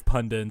conservative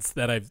pundits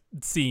that I've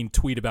seen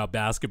tweet about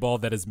basketball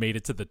that has made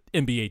it to the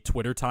NBA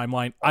Twitter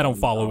timeline. I don't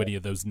follow any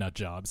of those nut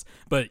jobs,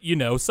 but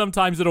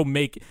sometimes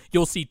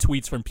you'll see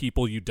tweets from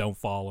people you don't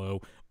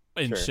follow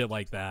and shit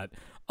like that.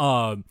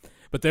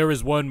 But there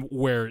was one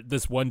where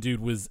this one dude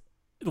was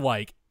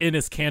like,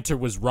 Enes Kanter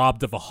was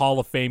robbed of a Hall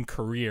of Fame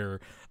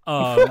career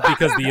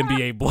because the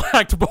NBA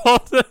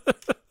blackballed.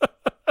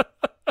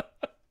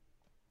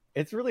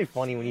 it's really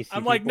funny when you see.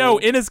 I'm like, no,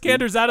 Enes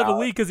Kanter's out of the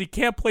league because he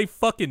can't play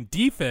fucking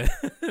defense.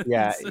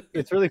 Yeah,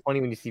 it's really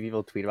funny when you see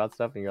people tweet about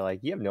stuff and you're like,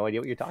 you have no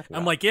idea what you're talking about.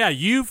 I'm like, yeah,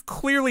 you've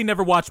clearly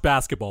never watched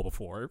basketball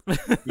before.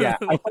 Yeah,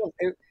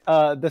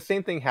 the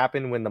same thing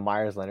happened when the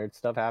Myers Leonard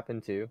stuff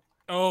happened too.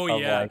 Oh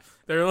yeah,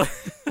 they're like.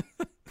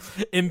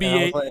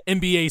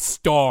 NBA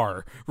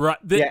star,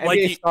 right?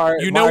 NBA star.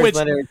 You know which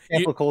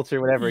sample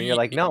culture, whatever. And you're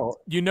like, no.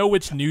 You know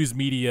which news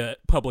media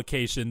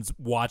publications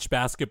watch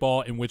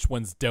basketball and which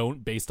ones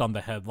don't, based on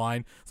the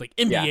headline. It's like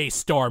NBA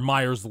star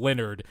Myers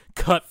Leonard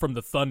cut from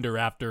the Thunder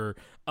after,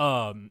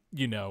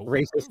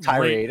 racist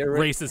tirade,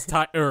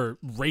 or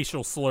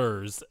racial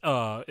slurs,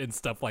 and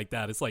stuff like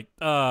that. It's like,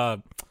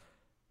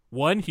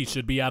 one, he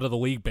should be out of the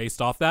league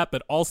based off that,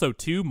 but also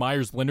two,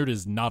 Myers Leonard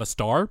is not a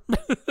star.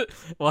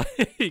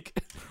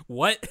 Like,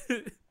 what?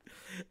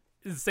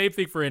 Same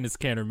thing for Enes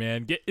Kanter,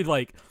 man.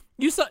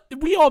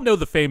 We all know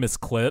the famous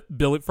clip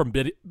from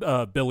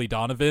Billy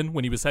Donovan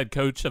when he was head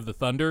coach of the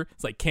Thunder.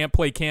 It's like, can't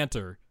play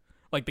Kanter.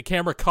 Like, the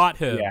camera caught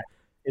him. Yeah,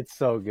 it's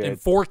so good. In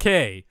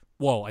 4K.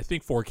 Well, I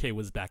think 4K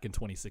was back in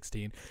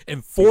 2016.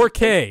 In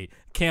 4K,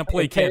 can't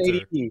play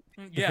Kanter.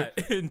 Yeah,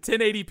 in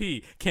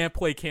 1080p, can't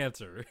play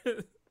Kanter.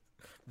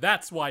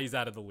 That's why he's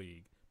out of the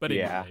league. But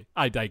anyway,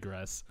 I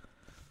digress.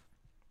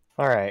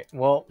 All right.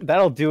 Well,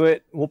 that'll do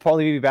it. We'll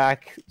probably be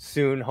back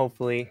soon,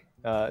 hopefully,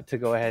 to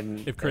go ahead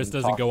and... If Chris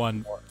doesn't go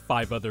on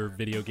 5 other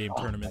video game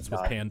tournaments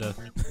with Panda.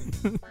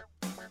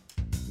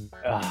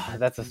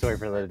 That's a story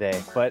for another day.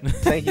 But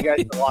thank you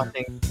guys for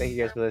watching. Thank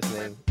you guys for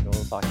listening. And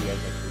we'll talk to you guys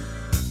next week.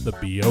 The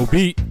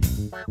B.O.B.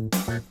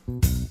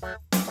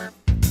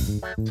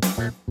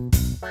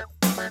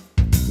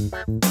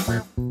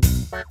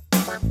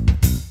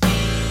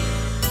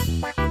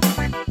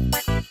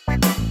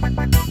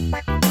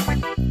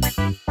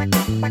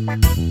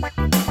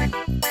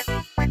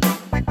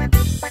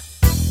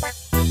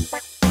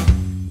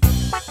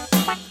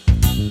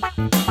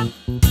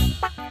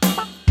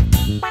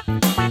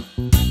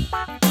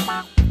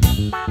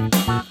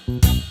 Bye.